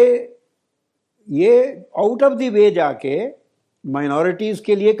ये आउट ऑफ द वे जाके माइनॉरिटीज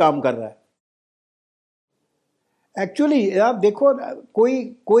के लिए काम कर रहा है। एक्चुअली आप देखो,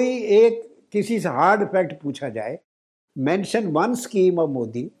 कोई एक किसी से हार्ड फैक्ट पूछा जाए, mention one scheme of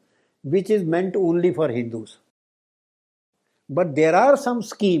Modi which is meant only for Hindus, but there are some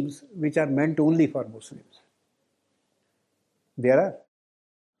schemes which are meant only for Muslims. There are,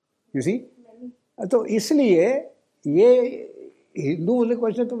 you see. तो इसलिए ये हिंदू मुस्लिम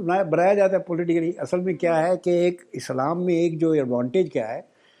क्वेश्चन तो बनाया जाता है पॉलिटिकली। असल में क्या है कि एक इस्लाम में एक जो एडवांटेज क्या है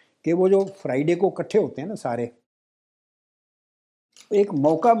कि वो जो फ्राइडे को इकट्ठे होते हैं ना सारे, एक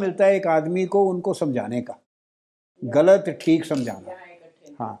मौका मिलता है एक आदमी को उनको समझाने का, गलत ठीक समझाना।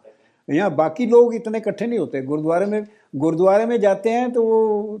 हाँ, यहाँ बाकी लोग इतने इकट्ठे नहीं होते। गुरुद्वारे में जाते हैं तो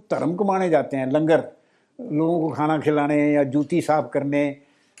वो धर्म को माने जाते हैं, लंगर लोगों को खाना खिलाने या जूती साफ करने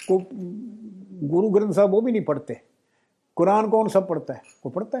को। गुरु ग्रंथ साहब वो भी नहीं पढ़ते। कुरान कौन सब पढ़ता है?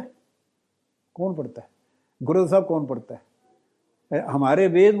 वो पढ़ता है? कौन पढ़ता है? गुरु साहब कौन पढ़ता है? हमारे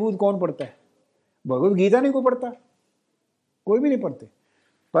वेद वूद कौन पढ़ता है? भगवद गीता नहीं कोई पढ़ता, कोई भी नहीं पढ़ते।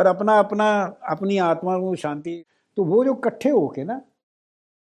 पर अपनी आत्मा को शांति। तो वो जो इकट्ठे होके ना,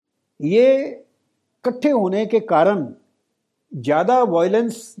 ये इकट्ठे होने के कारण ज़्यादा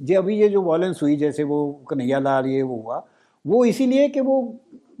वायलेंस, अभी ये जो वायलेंस हुई, जैसे वो कन्हैया लाल ये वो हुआ, वो इसीलिए कि वो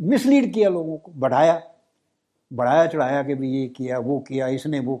मिसलीड किया लोगों को, बढ़ाया चढ़ाया कि भी ये किया वो किया,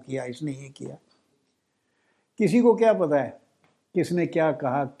 इसने वो किया, इसने ये किया। किसी को क्या पता है किसने क्या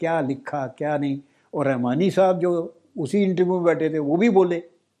कहा, क्या लिखा, क्या नहीं। और रहमानी साहब जो उसी इंटरव्यू में बैठे थे वो भी बोले,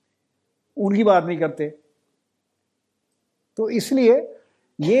 उनकी बात नहीं करते। तो इसलिए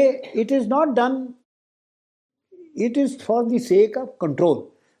ये it is not done, it is for the sake of control,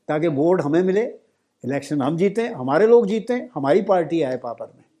 ताकि वोट हमें मिले, इलेक्शन हम जीतें, हमारे लोग जीतें, हमारी पार्टी आए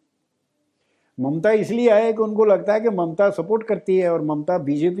पावर में। ममता इसलिए आए कि उनको लगता है कि ममता सपोर्ट करती है और ममता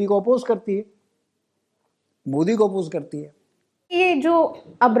बीजेपी को अपोज करती है, मोदी को अपोज करती है। ये जो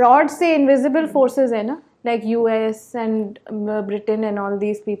अब्रॉड से इनविजिबल फोर्सेस है ना, like US and Britain and all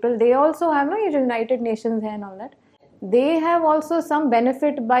these people, they also have no, ये जो United Nations है and all that, they have also some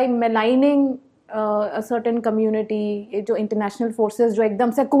benefit by maligning a certain community। ये जो international forces जो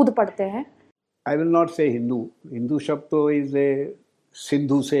एकदम से कूद पड़ते हैं। I will not say Hindu शब्द तो इज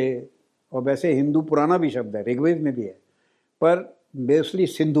सिंधु से, और वैसे हिंदू पुराना भी शब्द है, ऋग्वेद में भी है, पर बेसिकली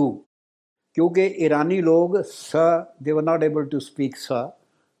सिंधु, क्योंकि ईरानी लोग they were not able to speak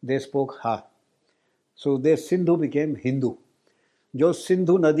they spoke हा, so their Sindhu became Hindu. जो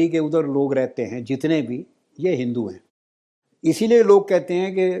सिंधु नदी के उधर लोग रहते हैं जितने भी, ये हिंदू हैं। इसीलिए लोग कहते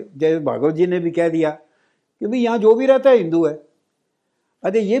हैं कि जैसे भागवत जी ने भी कह दिया कि भाई यहाँ जो भी रहता है हिंदू है।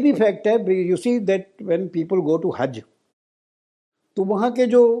 अरे ये भी फैक्ट है, you see that when people go to Hajj, तो वहाँ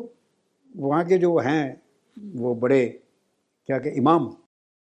के जो हैं वो बड़े क्या के इमाम,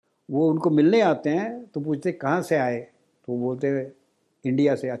 वो उनको मिलने आते हैं तो पूछते कहाँ से आए, तो बोलते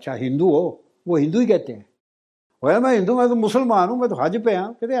इंडिया से। अच्छा हिंदू हो? वो हिंदू ही कहते हैं। वह मैं हिंदू, मैं तो मुसलमान हूँ, मैं तो हज पे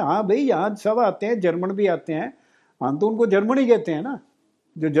हूँ। कहते हैं हाँ भाई यहाँ सब आते हैं, जर्मन भी आते हैं, हम तो उनको जर्मन ही कहते हैं ना,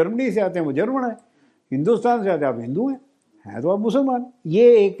 जो जर्मनी से आते हैं वो जर्मन है, हिंदुस्तान से आते हैं आप हिंदू हैं तो आप मुसलमान।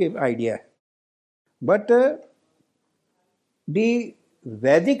 ये एक आइडिया है। But the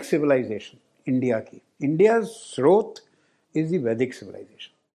Vedic civilisation India की, इंडिया स्रोत is the Vedic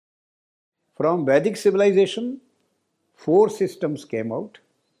civilisation. From Vedic civilisation 4 systems came out: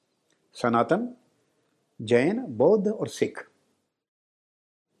 Sanatan, Jain, Bauddh और Sikh.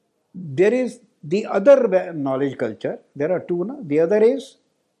 There is the other knowledge culture, there are 2 na, the other is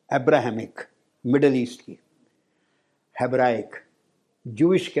Abrahamic, Middle East की, Hebraic,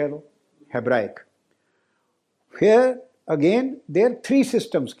 Jewish कह लो, Hebraic। Here again there 3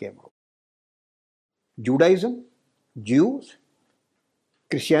 systems came out: Judaism, Jews,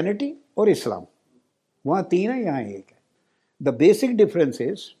 Christianity और इस्लाम। वहाँ 3 है, यहाँ 1 है। The basic difference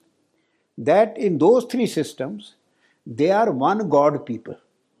is that in those 3 systems they are one God people,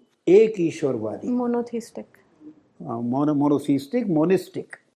 एक ईश्वरवादी, monotheistic, monotheistic,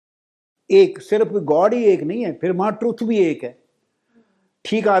 monistic. एक, सिर्फ गॉड ही एक नहीं है, फिर वहाँ ट्रुथ भी एक है,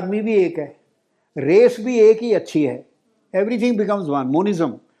 ठीक आदमी भी एक है, रेस भी एक ही अच्छी है, everything becomes one.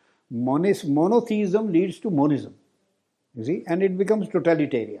 Monism, monotheism leads to monism, you see, and it becomes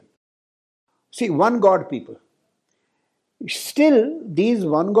totalitarian. See, one God people. Still, these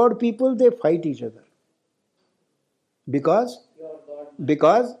one God people, they fight each other. Because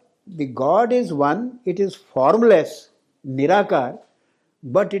the God is one, it is formless, nirakar,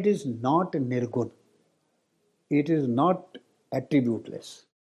 but it is not nirgun. It is not attributeless.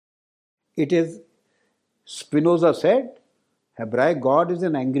 It is, Spinoza said, Hebraic God is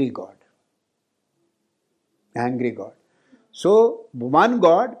an angry God. Angry God. So, one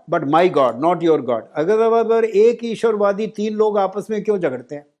God, but my God, not your God. अगर एक ईश्वरवादी तीन लोग आपस में क्यों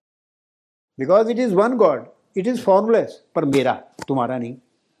झगड़ते हैं? Because it is one God. It is formless. पर मेरा, तुम्हारा नहीं.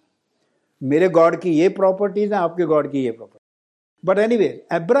 मेरे गॉड की ये प्रॉपर्टीज हैं, आपके गॉड की ये property. But anyway,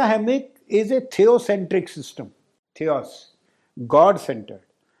 Abrahamic is a theocentric system. Theos, God-centered.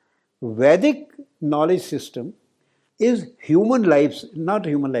 Vedic knowledge system is human life, not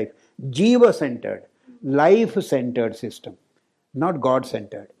human life, Jiva-centered, life-centered system, not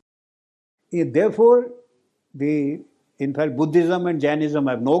God-centered. Therefore, in fact, Buddhism and Jainism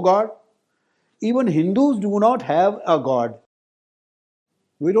have no God. Even Hindus do not have a God.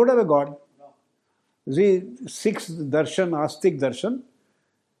 We don't have a God. See, six darshan, astic darshan,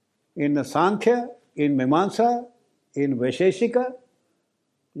 in Sankhya, in Mimamsa, in Vaisheshika,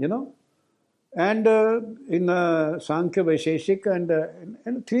 and in Sankhya, Vaisheshika,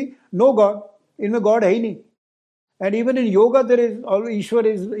 and three, no God. In the God hai nahi. And even in yoga, there is Ishwar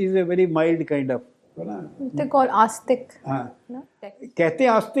is a very mild kind of. They call astic. No? कहते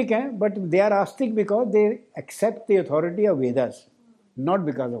आस्तिक हैं, but they are astic because they accept the authority of Vedas, not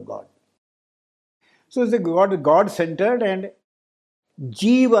because of God. So it's a God-centered and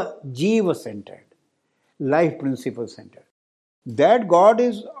Jiva-centered, life principle-centered. That God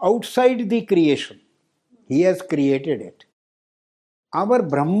is outside the creation. He has created it. Our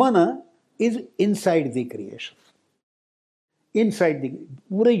Brahmana is inside the creation. Inside the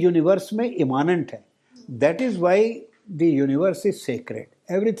पूरे universe में immanent है. That is why the universe is sacred.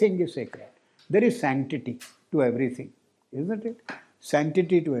 Everything is sacred. There is sanctity to everything, isn't it?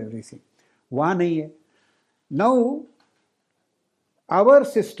 Sanctity to everything. वहाँ नहीं है. Now, our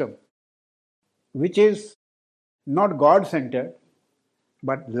system, which is not God-centered,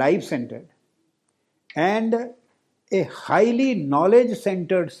 but life-centered, and a highly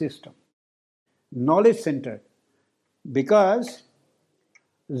knowledge-centered system. Knowledge-centered. Because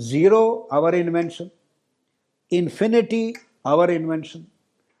zero, our invention, infinity, our invention,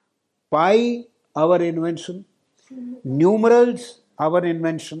 pi, our invention, numerals, our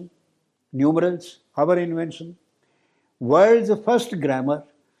invention, world's first grammar,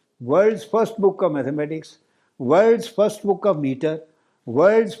 world's first book of mathematics, world's first book of meter,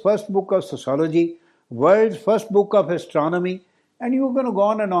 world's first book of sociology, world's first book of astronomy, and you're going to go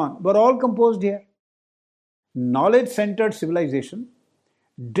on and on. We're all composed here. Knowledge-centered civilization,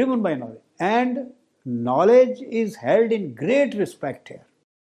 driven by knowledge. And knowledge is held in great respect here.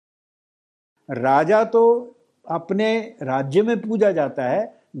 राजा तो अपने राज्य में पूजा जाता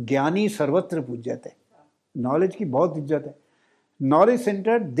है, ज्ञानी सर्वत्र पूज्यते. Knowledge की बहुत इज्जत है.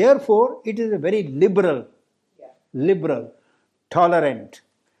 Knowledge-centered, therefore, it is a very liberal, tolerant,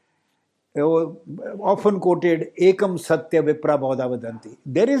 often quoted, ekam satya vipra bodha vadanti.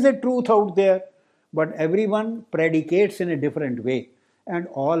 There is a truth out there, but everyone predicates in a different way, and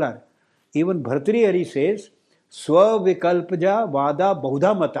all are. Even Bhartrihari says, swa vikalpja vada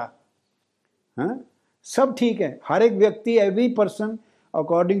bahudha mata. सब ठीक है. हर एक व्यक्ति, every person,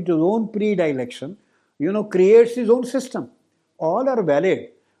 according to his own predilection, creates his own system. All are valid.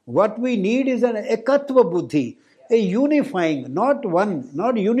 What we need is an ekatva buddhi, a unifying, not one,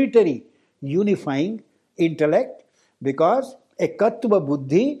 not unitary, unifying intellect, because ekatva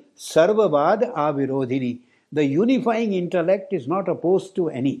buddhi sarvavad avirodhini. The unifying intellect is not opposed to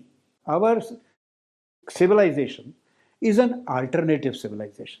any. Our civilization is an alternative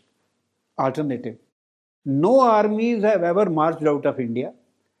civilization. Alternative. No armies have ever marched out of India.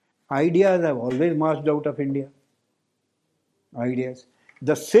 Ideas have always marched out of India. Ideas.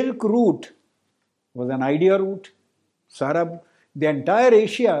 The Silk Route was an idea route. The entire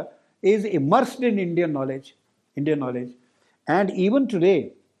Asia is immersed in Indian knowledge. And even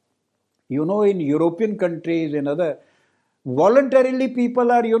today, in European countries and other, voluntarily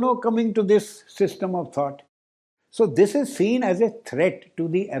people are, coming to this system of thought. So this is seen as a threat to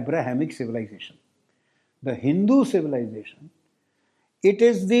the Abrahamic civilization. The Hindu civilization, it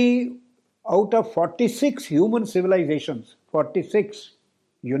is out of 46 human civilizations, 46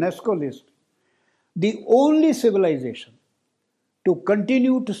 UNESCO list, the only civilization to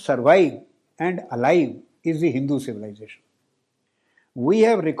continue to survive and alive is the Hindu civilization. We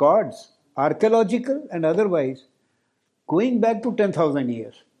have records, archaeological and otherwise, going back to 10,000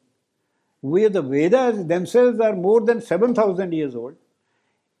 years. The Vedas themselves are more than 7,000 years old.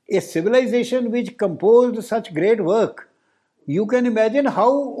 A civilization which composed such great work, you can imagine how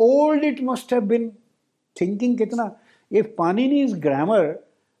old it must have been. Thinking kitna. If Panini's grammar,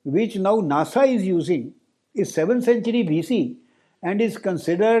 which now NASA is using, is 7th century BC and is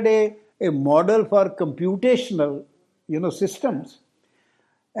considered a model for computational, systems,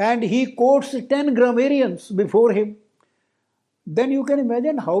 and he quotes 10 grammarians before him, then you can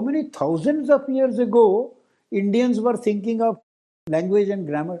imagine how many thousands of years ago Indians were thinking of language and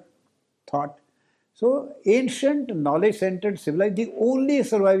grammar, thought. So ancient knowledge-centered civilization, the only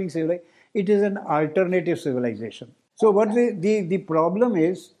surviving civilization, it is an alternative civilization. So what the problem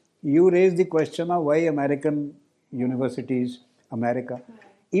is, you raise the question of why American universities, America,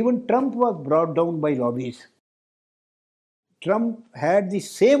 even Trump was brought down by lobbies. Trump had the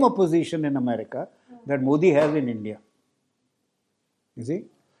same opposition in America that Modi has in India. You see,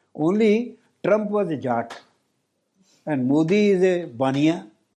 only Trump was a Jat and Modi is a Bania.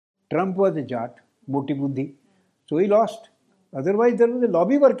 Trump was a Jat, Moti Buddhi. So he lost. Otherwise, there was a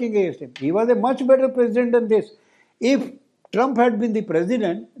lobby working against him. He was a much better president than this. If Trump had been the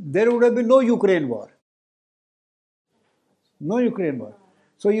president, there would have been no Ukraine war. No Ukraine war.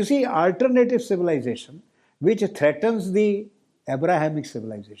 So you see, alternative civilization, which threatens the Abrahamic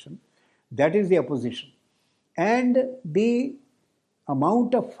civilization, that is the opposition. And the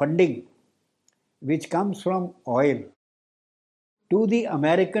amount of funding which comes from oil to the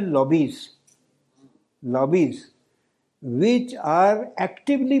American lobbies which are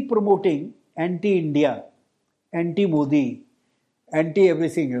actively promoting anti-India, anti-Modi,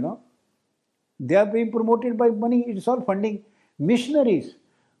 anti-everything, they are being promoted by money. It's all funding. Missionaries,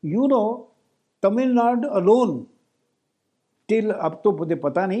 Tamil Nadu alone, till up to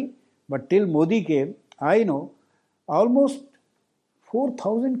pata nahi, but till Modi came, I know, almost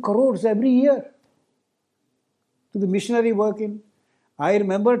 4,000 crores every year to the missionary work in. I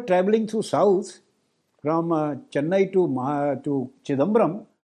remember traveling through South from Chennai to Chidambaram.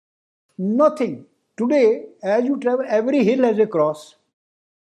 Nothing. Today, as you travel, every hill has a cross.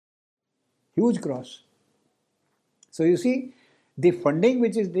 Huge cross. So you see, the funding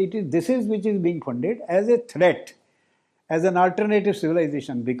which is being funded as a threat, as an alternative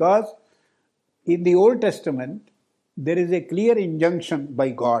civilization, because in the Old Testament, there is a clear injunction by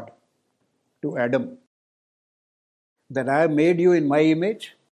God to Adam that I have made you in my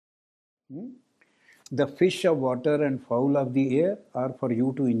image. The fish of water and fowl of the air are for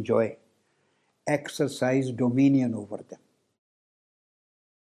you to enjoy. Exercise dominion over them.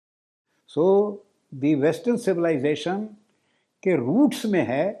 So, the Western civilization के roots में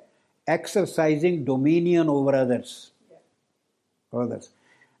है exercising dominion over others.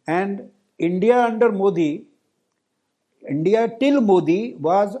 And India under Modi, India till Modi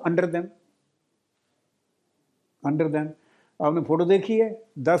was under them. आपने photo देखी है,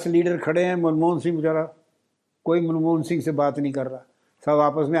 10 leader खड़े हैं, मनमोहन सिंह बेचारा, कोई मनमोहन सिंह से बात नहीं कर रहा, सब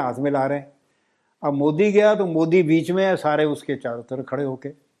आपस में हाथ मिला रहे हैं. अब मोदी गया तो मोदी बीच में है, सारे उसके चारों तरफ खड़े होके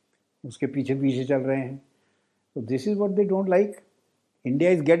उसके पीछे पीछे चल रहे हैं. So this is what they don't like.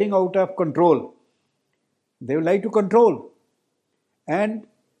 India is getting out of control. They would like to control. And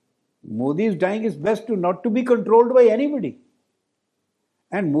Modi is trying his best not to be controlled by anybody.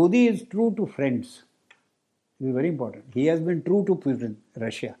 And Modi is true to friends. This is very important. He has been true to Putin,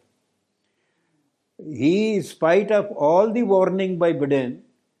 Russia. He, in spite of all the warning by Biden,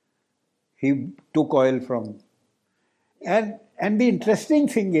 he took oil from. And the interesting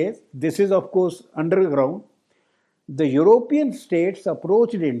thing is, this is of course underground, the European states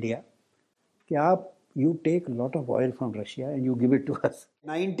approached India, you take a lot of oil from Russia and you give it to us.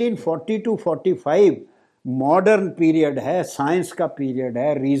 1940 to 45 modern period है, science का period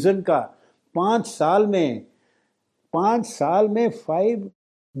है, reason का. 5 साल में 5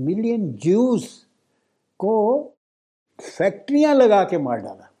 million Jews को फैक्ट्रियां लगा के मार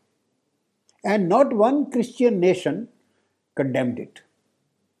डाला. And not one Christian nation condemned it.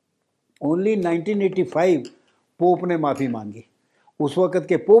 Only in 1985 pope ने माफी मांगी. उस वक्त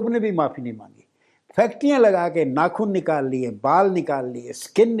के पोप ने भी माफी नहीं मांगी. फैक्ट्रियां लगा के नाखून निकाल लिए, बाल निकाल लिए,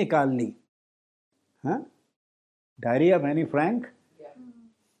 स्किन निकाल ली. हाँ, डायरी ऑफ एनी फ्रैंक.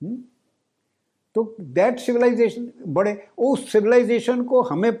 तो दैट सिविलाइजेशन, बड़े उस सिविलाइजेशन को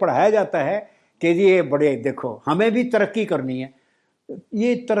हमें पढ़ाया जाता है कि जी ये बड़े, देखो हमें भी तरक्की करनी है.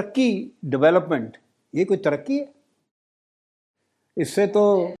 ये तरक्की, डेवलपमेंट, ये कोई तरक्की है? इससे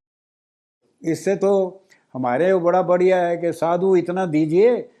तो हमारे बड़ा बढ़िया है कि साधु इतना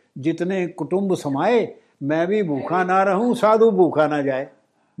दीजिए जितने कुटुंब समाए, मैं भी भूखा ना रहूं, साधु भूखा ना जाए.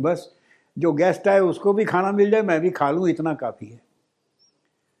 बस जो गेस्ट आए उसको भी खाना मिल जाए, मैं भी खा लूं, इतना काफ़ी है.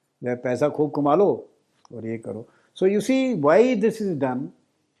 पैसा खूब कमा लो और ये करो. So you see why this is done.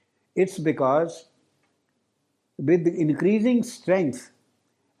 It's because with increasing strength,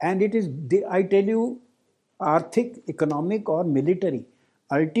 and it is, I tell you, Arthik, economic or military,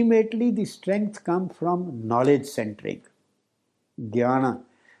 ultimately the strength comes from knowledge centric, jnana,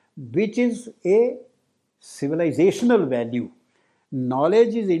 which is a civilizational value.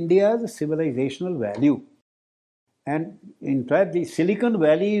 Knowledge is India's civilizational value. And in fact, the Silicon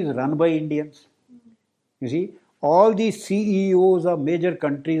Valley is run by Indians. You see, all the CEOs of major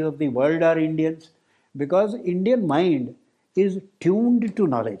countries of the world are Indians because Indian mind is tuned to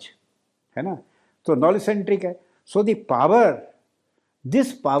knowledge. है ना? So knowledge centric है. So the power,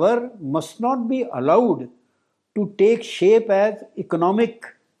 this power must not be allowed to take shape as economic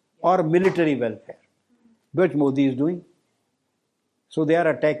or military welfare, which Modi is doing. So they are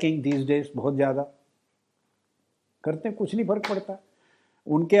attacking these days बहुत ज़्यादा करते हैं, कुछ नहीं फर्क पड़ता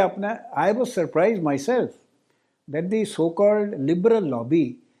उनके अपना. I was surprised myself that the so-called liberal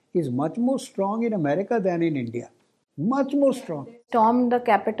lobby is much more strong in America than in India. Much more strong. Stormed the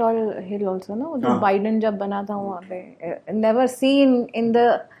Capitol Hill also, no? जो Biden जब बना था वहाँ पे, never seen in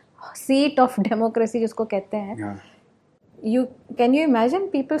the seat of democracy जिसको कहते हैं. Can you imagine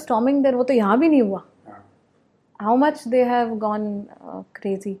people storming there? वो तो यहाँ भी नहीं हुआ. How much they have gone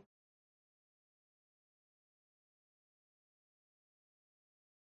crazy.